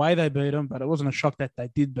shock the way they beat them, but it wasn't a shock that they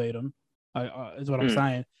did beat them, is what I'm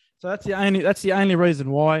saying. So that's the only reason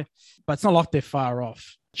why, but it's not like they're far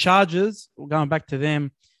off. Chargers, going back to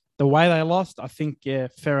them, the way they lost, I think, yeah,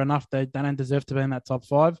 fair enough. They don't deserve to be in that top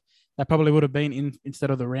 5. They probably would have been in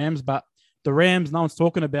instead of the Rams, but the Rams, no one's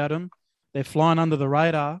talking about them. They're flying under the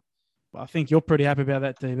radar. I think you're pretty happy about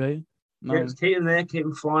that, TB. No. Yeah, keep them there, keep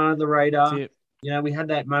them flying under the radar. We had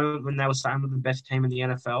that moment when they were saying we're the best team in the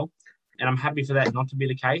NFL, and I'm happy for that not to be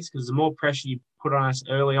the case, because the more pressure you put on us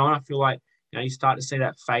early on, I feel like you start to see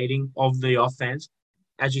that fading of the offense.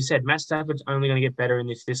 As you said, Matt Stafford's only going to get better in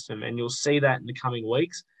this system, and you'll see that in the coming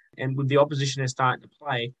weeks. And with the opposition they're starting to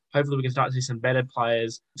play, hopefully we can start to see some better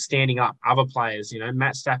players standing up other players.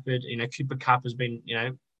 Matt Stafford, Cooper Kupp has been,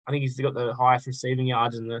 I think he's got the highest receiving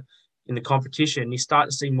yards in the competition. You start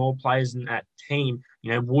to see more players in that team,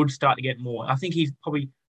 Wood start to get more. I think he'd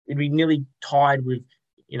be nearly tied with,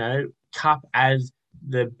 Kupp as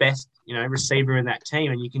the best, receiver in that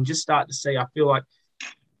team. And you can just start to see, I feel like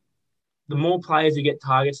the more players who get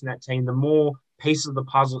targets in that team, the more pieces of the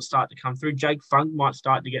puzzle start to come through. Jake Funk might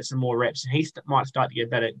start to get some more reps, and he might start to get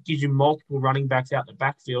better. It gives you multiple running backs out the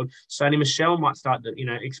backfield. Sonny Michel might start to,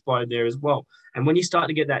 explode there as well. And when you start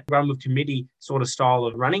to get that run with committee sort of style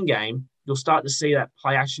of running game, you'll start to see that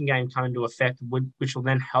play action game come into effect, which will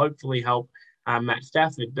then hopefully help Matt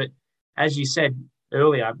Stafford. But as you said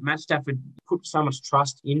earlier, Matt Stafford put so much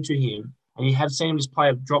trust into him, and you have seen him just play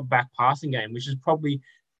a drop back passing game, which is probably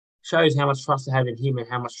shows how much trust they have in him and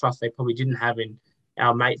how much trust they probably didn't have in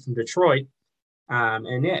our mate from Detroit.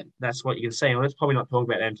 And yeah, that's what you can see. And let's probably not talk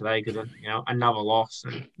about them today because another loss.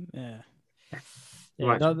 And Yeah.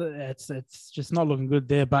 Right. No, it's just not looking good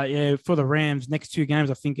there. But yeah, for the Rams, next two games,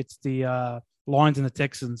 I think it's the Lions and the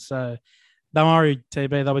Texans. So don't worry, TB.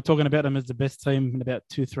 They'll be talking about them as the best team in about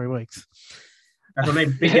 2-3 weeks. That's what I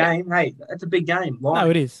mean. Big game. Hey, that's a big game. No,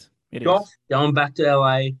 it is. It Goff is. going back to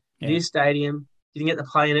LA, Yeah. new stadium. Didn't get to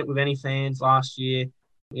play in it with any fans last year.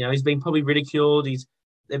 He's been probably ridiculed. He's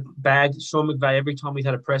bagged Sean McVay every time he's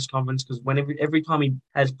had a press conference because every time he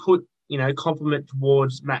has put compliment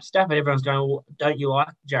towards Matt Stafford, everyone's going, well, don't you like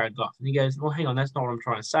Jared Goff? And he goes, well, hang on, that's not what I'm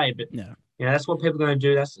trying to say. But yeah, that's what people are going to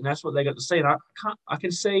do. That's what they got to see. And I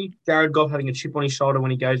can see Jared Goff having a chip on his shoulder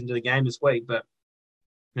when he goes into the game this week. But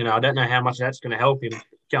I don't know how much that's going to help him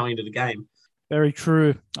going into the game. Very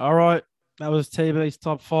true. All right, that was TB's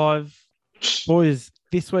top 5. Boys,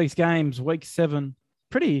 this week's games, week 7,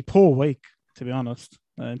 pretty poor week to be honest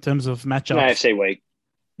in terms of matchups. AFC week.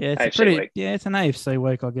 Yeah, it's it's an AFC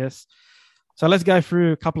week, I guess. So let's go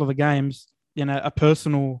through a couple of the games. A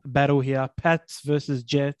personal battle here. Pats versus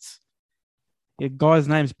Jets. Your guy's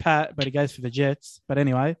name's Pat, but he goes for the Jets. But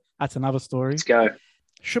anyway, that's another story. Let's go.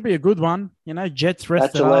 Should be a good one. Jets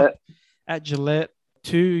rested up at Gillette.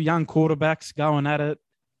 2 young quarterbacks going at it.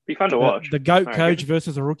 Be fun to watch. The GOAT coach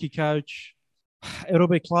versus a rookie coach. It'll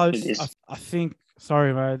be close. I think.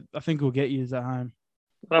 Sorry, mate. I think we'll get you at home.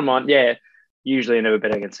 I don't mind. Yeah. Usually I never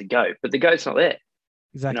bet against the GOAT, but the GOAT's not there.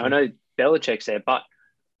 Exactly. I know Belichick's there, but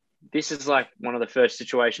this is like one of the first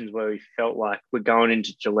situations where we felt like we're going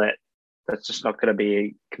into Gillette. That's just not going to be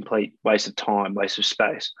a complete waste of time, waste of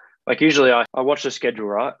space. Like usually I watch the schedule,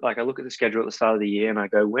 right? Like I look at the schedule at the start of the year and I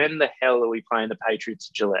go, when the hell are we playing the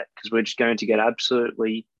Patriots at Gillette? Because we're just going to get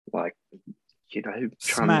absolutely trying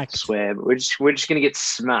to swear, but we're just going to get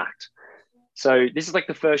smacked. So this is like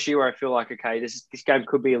the first year where I feel like, okay, this game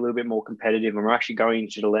could be a little bit more competitive and we're actually going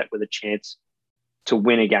into Gillette with a chance to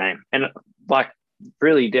win a game. And like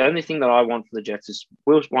really the only thing that I want for the Jets is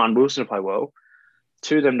Wilson to play well,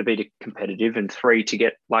 2, them to be competitive, and 3, to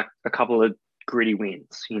get like a couple of gritty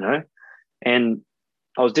wins, And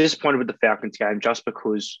I was disappointed with the Falcons game just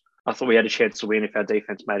because I thought we had a chance to win if our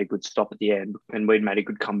defense made a good stop at the end and we'd made a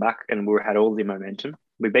good comeback and we had all the momentum.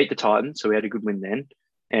 We beat the Titans, so we had a good win then.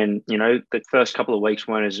 And, the first couple of weeks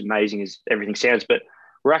weren't as amazing as everything sounds, but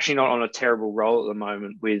we're actually not on a terrible roll at the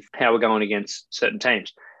moment with how we're going against certain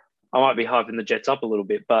teams. I might be hyping the Jets up a little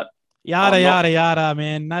bit, but yada,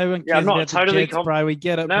 man. No one cares about the Jets, bro. We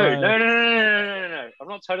get it, bro. No. I'm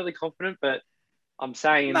not totally confident, but I'm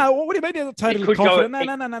saying... No, what do you mean you're totally confident?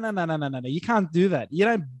 No. You can't do that. You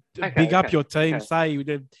don't big up your team, say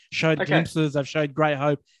they've showed glimpses, they've showed great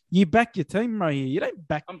hope. You back your team right here. You don't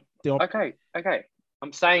back the... Okay.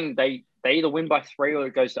 I'm saying they either win by 3 or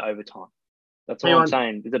it goes to overtime. That's all I'm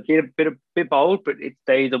saying. It's a bit bold, but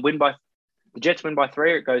they either the Jets win by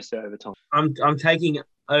 3 or it goes to overtime. I'm taking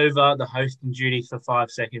over the hosting duty for 5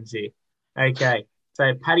 seconds here. Okay,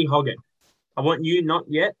 so Paddy Hoggett, I want you not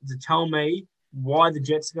yet to tell me why the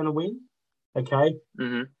Jets are going to win. Okay.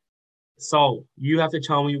 Mm-hmm. So you have to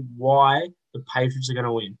tell me why the Patriots are going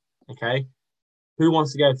to win. Okay. Who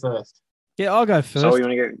wants to go first? Yeah, I'll go first. So you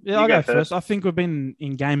want to go? Yeah, I'll go first. I think we've been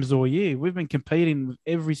in games all year. We've been competing with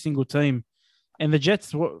every single team. And the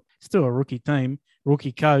Jets were still a rookie team,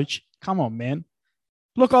 rookie coach. Come on, man.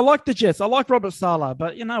 Look, I like the Jets. I like Robert Saleh.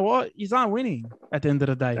 But you know what? He's not winning at the end of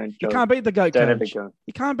the day. You can't beat the GOAT coach.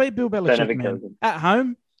 You can't beat Bill Belichick, man. At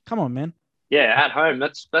home? Come on, man. Yeah, at home.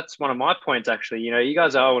 That's one of my points, actually. You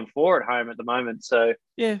guys are 0-4 at home at the moment. So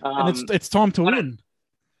yeah, and it's time to win.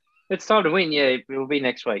 It's time to win. Yeah, it will be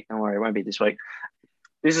next week. Don't worry, it won't be this week.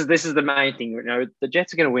 This is the main thing. The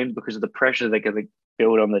Jets are going to win because of the pressure they're going to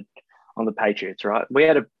build on the Patriots. Right? We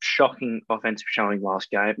had a shocking offensive showing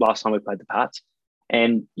last time we played the Pats,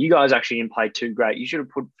 and you guys actually didn't play too great. You should have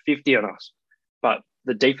put 50 on us, but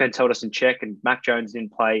the defense held us in check, and Mac Jones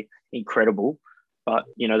didn't play incredible, but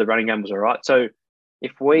the running game was all right. So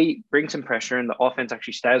if we bring some pressure and the offense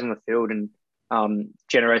actually stays on the field and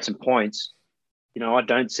generates some points, I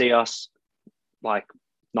don't see us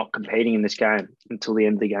not competing in this game until the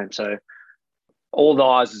end of the game. So all the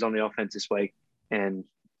eyes is on the offense this week, and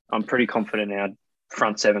I'm pretty confident in our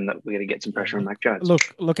front seven that we're going to get some pressure on Mac Jones.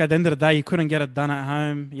 Look, at the end of the day, you couldn't get it done at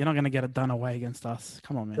home. You're not going to get it done away against us.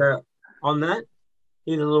 Come on, man. So on that,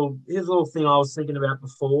 here's a little thing I was thinking about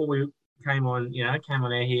before we came on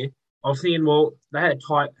air here. I was thinking, well, they had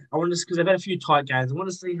because they've had a few tight games. I want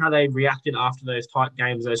to see how they reacted after those tight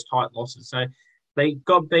games, those tight losses. So they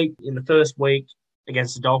got beat in the first week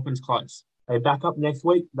against the Dolphins close. They back up next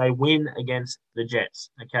week. They win against the Jets,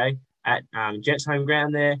 okay? At Jets home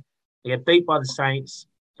ground there. They get beat by the Saints.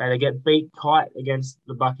 Okay, they get beat tight against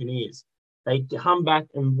the Buccaneers. They come back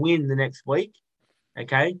and win the next week,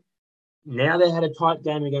 okay? Now they had a tight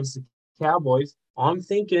game against the Cowboys. I'm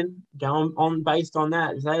thinking, going on based on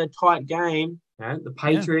that, if they had a tight game, the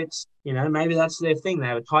Patriots, maybe that's their thing. They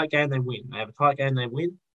have a tight game, they win. They have a tight game, they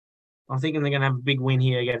win. I'm thinking they're going to have a big win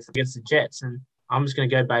here against the Jets, and I'm just going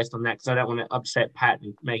to go based on that because I don't want to upset Pat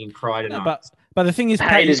and make him cry tonight. No, but the thing is,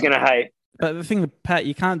 Pat is going to hate. But the thing with Pat,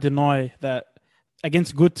 you can't deny that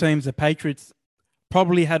against good teams, the Patriots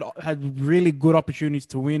probably had really good opportunities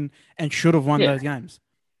to win and should have won those games.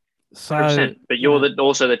 So, 100%. But you're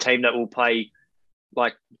also the team that will play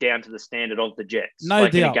like down to the standard of the Jets. No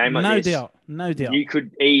like doubt. In a game like no this, doubt. No doubt. You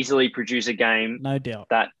could easily produce a game. No doubt.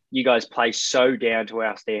 That you guys play so down to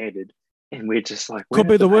our standard, and we're just like could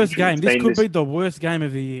be the worst game. This could be the worst game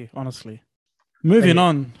of the year, honestly. Moving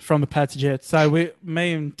on from the Pats Jets. So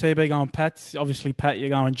me and TB going Pats. Obviously, Pat, you're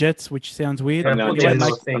going Jets, which sounds weird. I'm going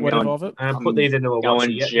put these into a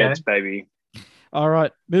going Jets, baby. All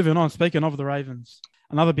right, moving on. Speaking of the Ravens,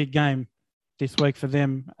 another big game this week for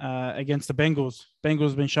them against the Bengals.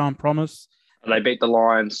 Bengals been showing promise. They beat the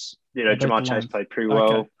Lions. Jamar Chase played pretty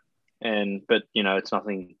well, but it's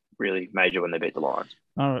nothing really major when they beat the Lions.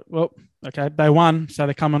 All right, well, okay, they won, so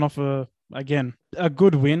they're coming off a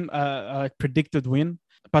good win, a predicted win.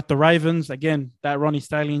 But the Ravens, again, that Ronnie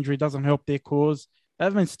Staley injury doesn't help their cause.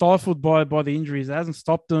 They've been stifled by the injuries. It hasn't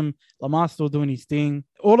stopped them. Lamar's still doing his thing.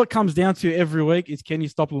 All it comes down to every week is, can you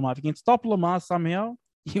stop Lamar? If you can stop Lamar somehow,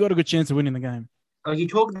 you got a good chance of winning the game. Like you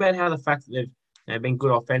talked about how the fact that they've been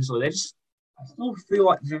good offensively, I still feel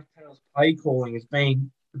like Jeff Taylor's play calling has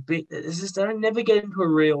been a bit. It's just they don't never get into a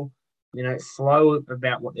real, flow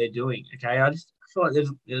about what they're doing. Okay, I feel like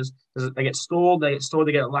there's they get stalled, they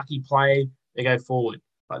get a lucky play, they go forward.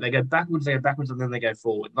 Like they go backwards, and then they go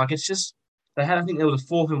forward. Like it's just I think there was a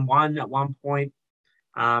 4th and 1 at one point,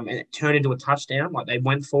 and it turned into a touchdown. Like they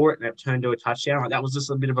went for it and it turned into a touchdown. Like that was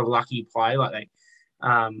just a bit of a lucky play. Like they,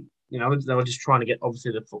 they were just trying to get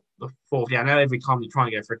obviously the fourth. Yeah, I know every time they're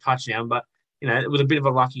trying to go for a touchdown, but it was a bit of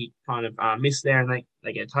a lucky kind of miss there, and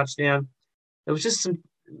they get a touchdown. It was just some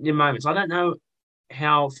moments. I don't know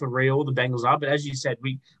how for real the Bengals are, but as you said,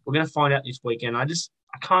 we're going to find out this weekend. I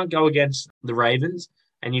can't go against the Ravens,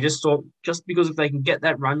 and you just thought just because if they can get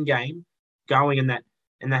that run game going and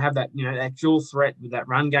they have that that dual threat with that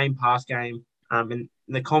run game, pass game, and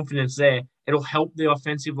the confidence there, it'll help the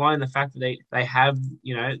offensive line. The fact that they have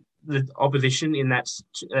the opposition in that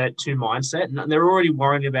two mindset, and they're already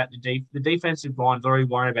worried about the defensive line's already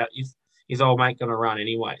worried about is old mate going to run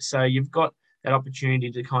anyway. So you've got that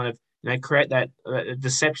opportunity to kind of create that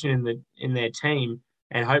deception in their team,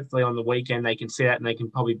 and hopefully on the weekend they can see that and they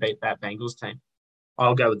can probably beat that Bengals team.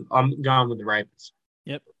 I'm going with the Ravens.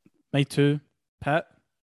 Yep, me too, Pat.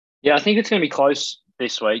 Yeah, I think it's going to be close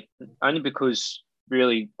this week, only because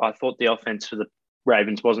really I thought the offense for the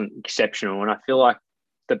Ravens wasn't exceptional, and I feel like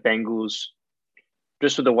the Bengals,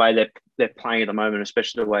 just with the way they're playing at the moment,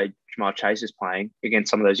 especially the way Jamar Chase is playing against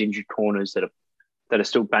some of those injured corners that are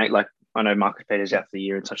still banked. Like I know Marcus Peters out for the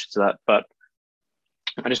year and such as that, but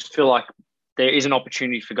I just feel like there is an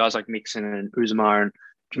opportunity for guys like Mixon and Uzomah and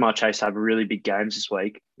Jamar Chase to have really big games this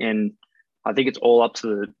week, and I think it's all up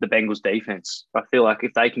to the Bengals defense. I feel like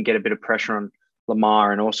if they can get a bit of pressure on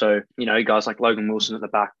Lamar and also, guys like Logan Wilson at the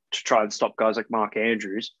back to try and stop guys like Mark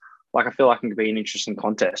Andrews, like I feel like it could be an interesting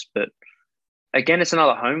contest. But again, it's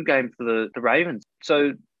another home game for the Ravens.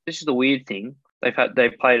 So this is the weird thing.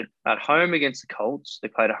 They've played at home against the Colts. They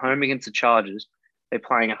played at home against the Chargers. They're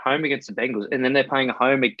playing at home against the Bengals. And then they're playing at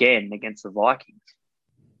home again against the Vikings.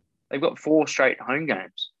 They've got 4 straight home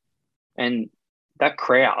games. And that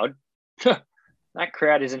crowd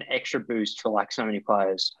is an extra boost for like so many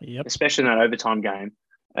players, especially in that overtime game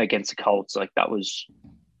against the Colts. Like that was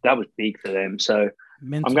big for them. So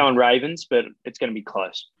I'm going Ravens, but it's going to be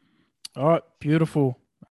close. All right, beautiful.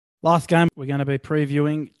 Last game we're going to be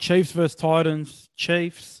previewing, Chiefs versus Titans.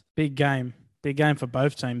 Chiefs, big game. Big game for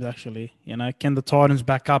both teams, actually. Can the Titans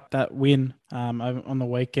back up that win on the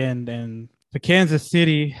weekend? And for Kansas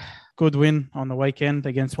City, good win on the weekend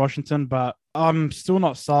against Washington, but I'm still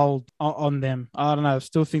not sold on them. I don't know. I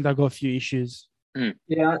still think they've got a few issues.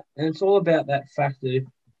 Yeah, and it's all about that fact that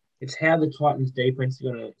it's how the Titans' defense is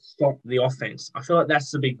going to stop the offense. I feel like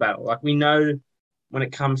that's the big battle. Like we know when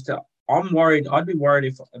it comes to, I'm worried. I'd be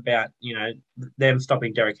worried about them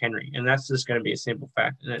stopping Derrick Henry, and that's just going to be a simple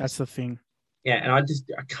fact. And that's the thing. Yeah, and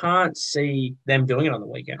I can't see them doing it on the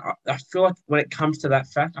weekend. I feel like when it comes to that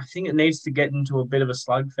fact, I think it needs to get into a bit of a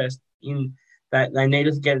slugfest in they need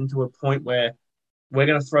to get into a point where we're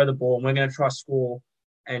going to throw the ball and we're going to try to score,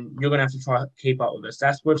 and you're going to have to try to keep up with us.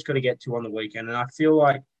 That's what it's got to get to on the weekend. And I feel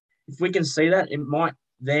like if we can see that, it might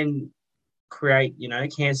then create,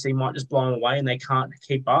 Kansas City might just blow them away and they can't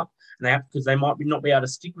keep up. And they have, because they might not be able to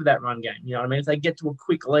stick with that run game. You know what I mean? If they get to a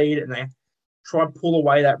quick lead and they try to pull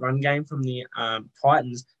away that run game from the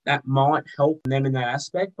Titans, that might help them in that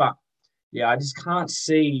aspect. But yeah, I just can't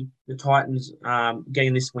see the Titans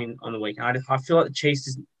getting this win on the weekend. I feel like the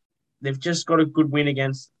Chiefs, they've just got a good win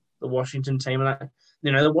against the Washington team. And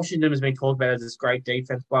the Washington has been talked about as this great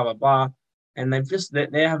defense, blah, blah, blah. And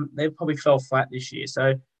they've probably fell flat this year.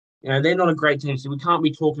 So, they're not a great team. So we can't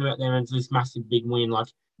be talking about them as this massive big win. Like,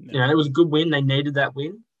 it was a good win. They needed that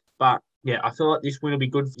win. But yeah, I feel like this win will be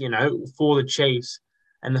good, for the Chiefs.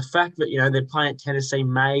 And the fact that, they're playing at Tennessee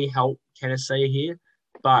may help Tennessee here.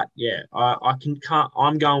 But yeah,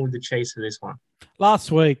 I'm going with the Chiefs for this one.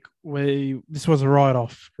 Last week, this was a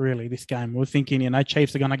write-off, really, this game. We're thinking,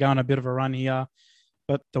 Chiefs are going to go on a bit of a run here.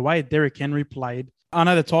 But the way Derrick Henry played, I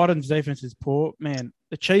know the Titans' defense is poor. Man,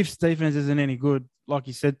 the Chiefs' defense isn't any good. Like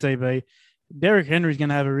you said, TB, Derrick Henry's going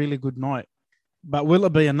to have a really good night. But will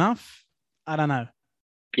it be enough? I don't know.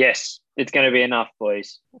 Yes, it's going to be enough,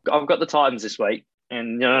 boys. I've got the Titans this week.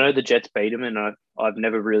 And I know the Jets beat them, and I've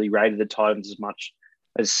never really rated the Titans as much,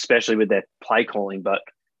 especially with their play calling. But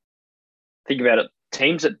think about it.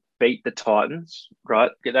 Teams that beat the Titans,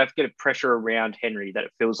 right, they have to get a pressure around Henry that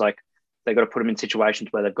it feels like they've got to put him in situations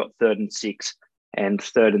where they've got 3rd and 6 and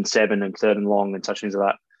 3rd and 7 and 3rd and long and such things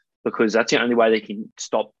like that, because that's the only way they can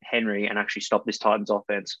stop Henry and actually stop this Titans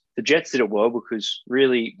offense. The Jets did it well because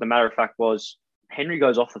really the matter of fact was Henry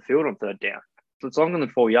goes off the field on 3rd down. So it's longer than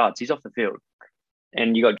 4 yards. He's off the field.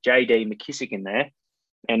 And you got J.D. McKissick in there.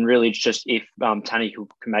 And really it's just if Tannehill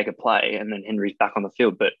can make a play and then Henry's back on the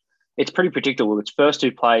field. But it's pretty predictable. It's first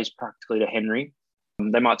 2 plays practically to Henry.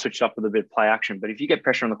 They might switch it up with a bit of play action. But if you get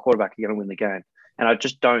pressure on the quarterback, you're going to win the game. And I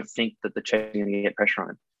just don't think that the Chiefs are going to get pressure on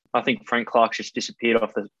him. I think Frank Clark's just disappeared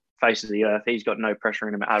off the face of the earth. He's got no pressure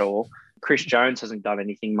in him at all. Chris Jones hasn't done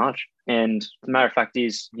anything much. And the matter of fact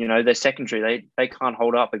is, their secondary, they can't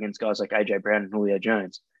hold up against guys like A.J. Brown and Julio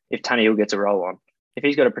Jones if Tannehill gets a roll on. If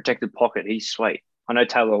he's got a protected pocket, he's sweet. I know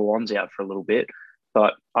Taylor Lewan's out for a little bit,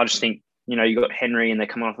 but I just think, you got Henry and they're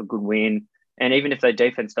coming off a good win. And even if their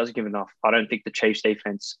defense doesn't give enough, I don't think the Chiefs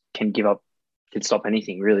defense can stop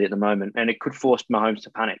anything really at the moment. And it could force Mahomes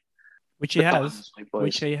to panic. Which he has.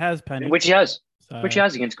 Which he has panicked. Which he has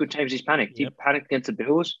against good teams. He's panicked. Yep. He panicked against the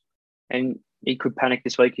Bills and he could panic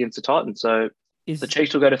this week against the Titans. So the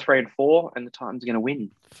Chiefs will go to 3-4 and the Titans are going to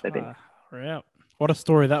win. What a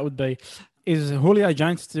story that would be. Is Julio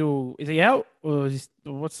Jones still? Is he out or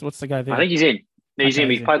what's the guy there? I think he's in. He's in.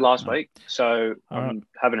 He played last week, so I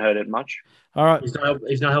haven't heard it much. All right,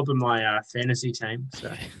 he's not helping my fantasy team.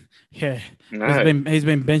 So yeah, no. he's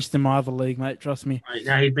been benched in my other league, mate. Trust me.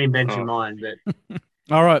 No, he's been benching mine. But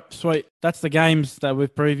all right, sweet. That's the games that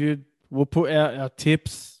we've previewed. We'll put out our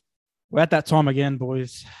tips. We're at that time again,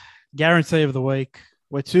 boys. Guarantee of the week.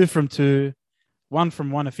 We're 2 from 2, 1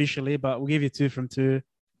 from 1 officially, but we'll give you 2 from 2.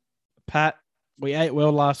 Pat, we ate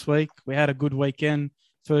well last week. We had a good weekend,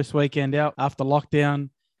 first weekend out after lockdown.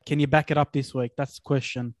 Can you back it up this week? That's the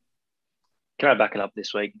question. Can I back it up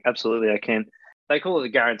this week? Absolutely, I can. They call it the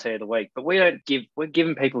guarantee of the week, but we're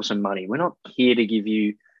giving people some money. We're not here to give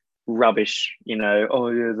you rubbish,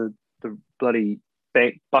 the bloody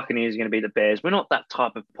Buccaneers are going to beat the Bears. We're not that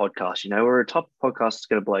type of podcast, We're a type of podcast that's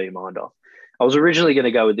going to blow your mind off. I was originally going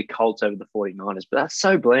to go with the Colts over the 49ers, but that's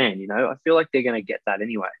so bland, I feel like they're going to get that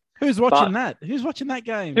anyway. Who's watching that? Who's watching that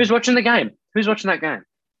game? Who's watching the game? Who's watching that game?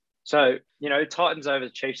 So, Titans over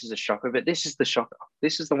the Chiefs is a shocker, but this is the shocker.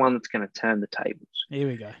 This is the one that's going to turn the tables. Here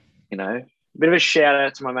we go. A bit of a shout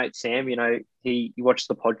out to my mate Sam. He watched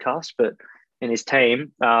the podcast, but in his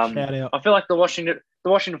team, shout out. I feel like the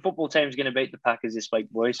Washington football team is going to beat the Packers this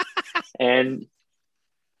week, boys. And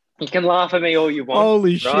you can laugh at me all you want.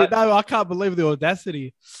 Holy shit. No, I can't believe the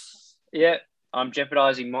audacity. Yeah, I'm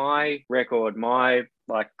jeopardizing my record, my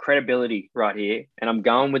credibility right here, and I'm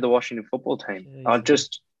going with the Washington football team.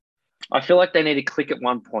 Jeez. I feel like they need to click at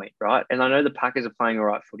one point, right? And I know the Packers are playing all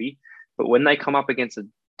right footy, but when they come up against a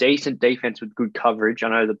decent defense with good coverage, I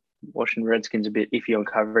know the Washington Redskins are a bit iffy on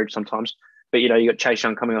coverage sometimes, but you got Chase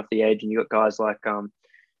Young coming off the edge, and you got guys like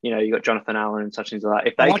you got Jonathan Allen and such things like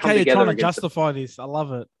that. If they I like come how you're together trying to justify this. I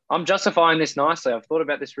love it. I'm justifying this nicely. I've thought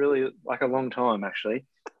about this really a long time, actually.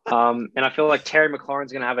 And I feel like Terry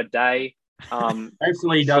McLaurin's going to have a day.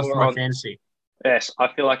 Hopefully he does for my fantasy. Yes, I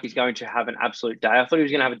feel like he's going to have an absolute day. I thought he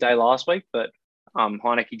was going to have a day last week, but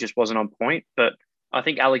Heineke just wasn't on point. But I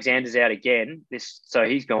think Alexander's out again, so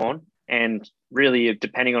he's gone. and really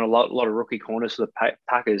depending on a lot of rookie corners for the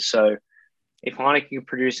Packers. So if Heineken can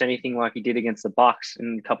produce anything like he did against the Bucks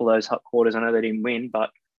in a couple of those quarters, I know they didn't win,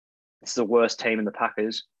 but it's the worst team in the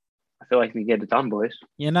Packers. I feel like we can get it done, boys.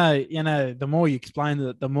 You know, the more you explain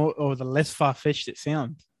it, the more or the less far-fetched it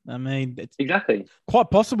sounds. I mean, it's exactly quite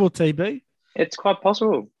possible, TB. It's quite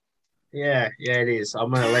possible. Yeah, it is.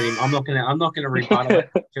 I'm gonna let him. I'm not gonna rebuttal it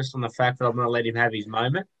just on the fact that I'm gonna let him have his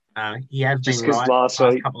moment. He has just been right last the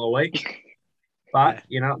past week. couple of weeks, but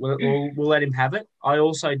we'll let him have it. I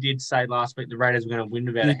also did say last week the Raiders were going to win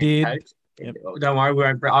without a head coach. Yep. Don't worry, we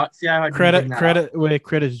won't. See how I credit where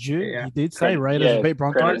credit's due. Yeah. He did say Raiders beat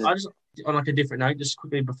Broncos. I just on like a different note, just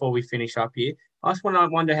quickly before we finish up here, I just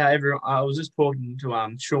wonder how everyone. I was just talking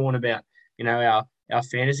to Sean about our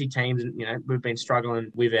fantasy teams, and we've been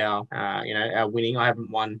struggling with our our winning. I haven't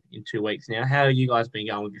won in 2 weeks now. How have you guys been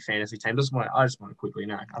going with your fantasy team? I just want to quickly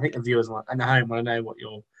know. I think the viewers at home want to know what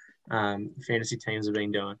your fantasy teams have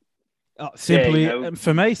been doing.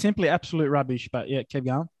 For me, simply absolute rubbish. But yeah, keep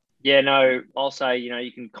going. Yeah, no, I'll say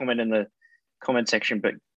you can comment in the comment section,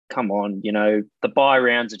 but come on, the buy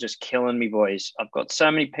rounds are just killing me, boys. I've got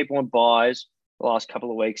so many people on buys the last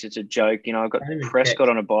couple of weeks. It's a joke. I've got Prescott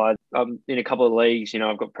on a buy. I'm in a couple of leagues.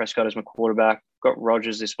 I've got Prescott as my quarterback. Got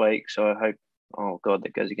Rodgers this week, so I hope. Oh God,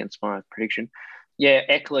 that goes against my prediction. Yeah,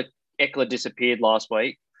 Eckler disappeared last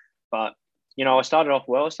week, but I started off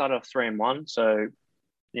well. I started off 3-1, so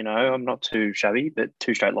I'm not too shabby, but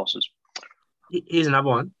 2 straight losses. Here's another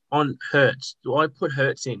one on Hurts. Do I put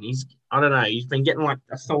Hurts in? I don't know. He's been getting like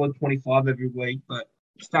a solid 25 every week, but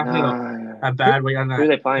a bad week. I don't know. Who are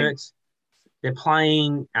they playing? Hurts, they're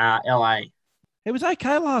playing LA. He was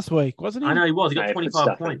okay last week, wasn't he? I know he was. He got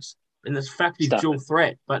 25 points. And the fact he's dual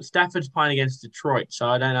threat, but Stafford's playing against Detroit, so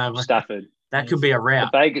I don't know. Stafford. That could be a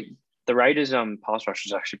route. The Raiders' pass rush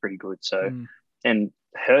is actually pretty good. So, and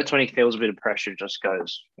Hurts, when he feels a bit of pressure, just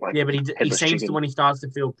goes like but he seems to, when he starts to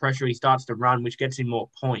feel pressure, he starts to run, which gets him more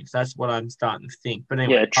points. That's what I'm starting to think. But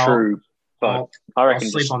anyway, yeah, true. But I reckon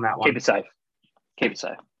I'll sleep on that one. Keep it safe. Keep it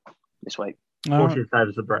safe this week. Fortune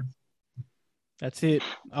favors the brave. That's it.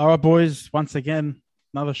 All right, boys. Once again,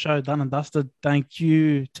 another show done and dusted. Thank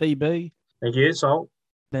you, TB. Thank you, Sol.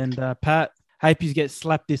 And Pat, hope you get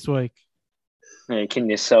slapped this week. Yeah, kidding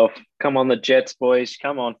yourself. Come on, the Jets, boys.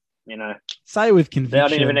 Come on. Say it with conviction. I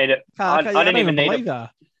didn't even need it. I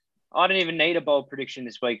didn't even need a bold prediction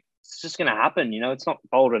this week. It's just going to happen. It's not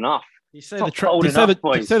bold enough. You see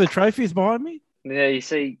the trophies behind me? Yeah, you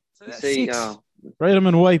see. Read them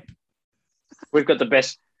and weep. We've got the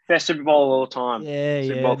best Super Bowl of all time. Yeah,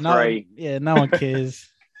 Super Bowl 3. No one cares.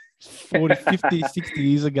 40, 50, 60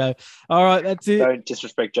 years ago. All right, that's it. Don't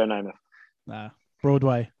disrespect Joe Namath. Nah,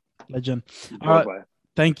 Broadway legend. Broadway. All right,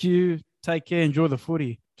 thank you. Take care. Enjoy the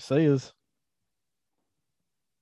footy. See yous.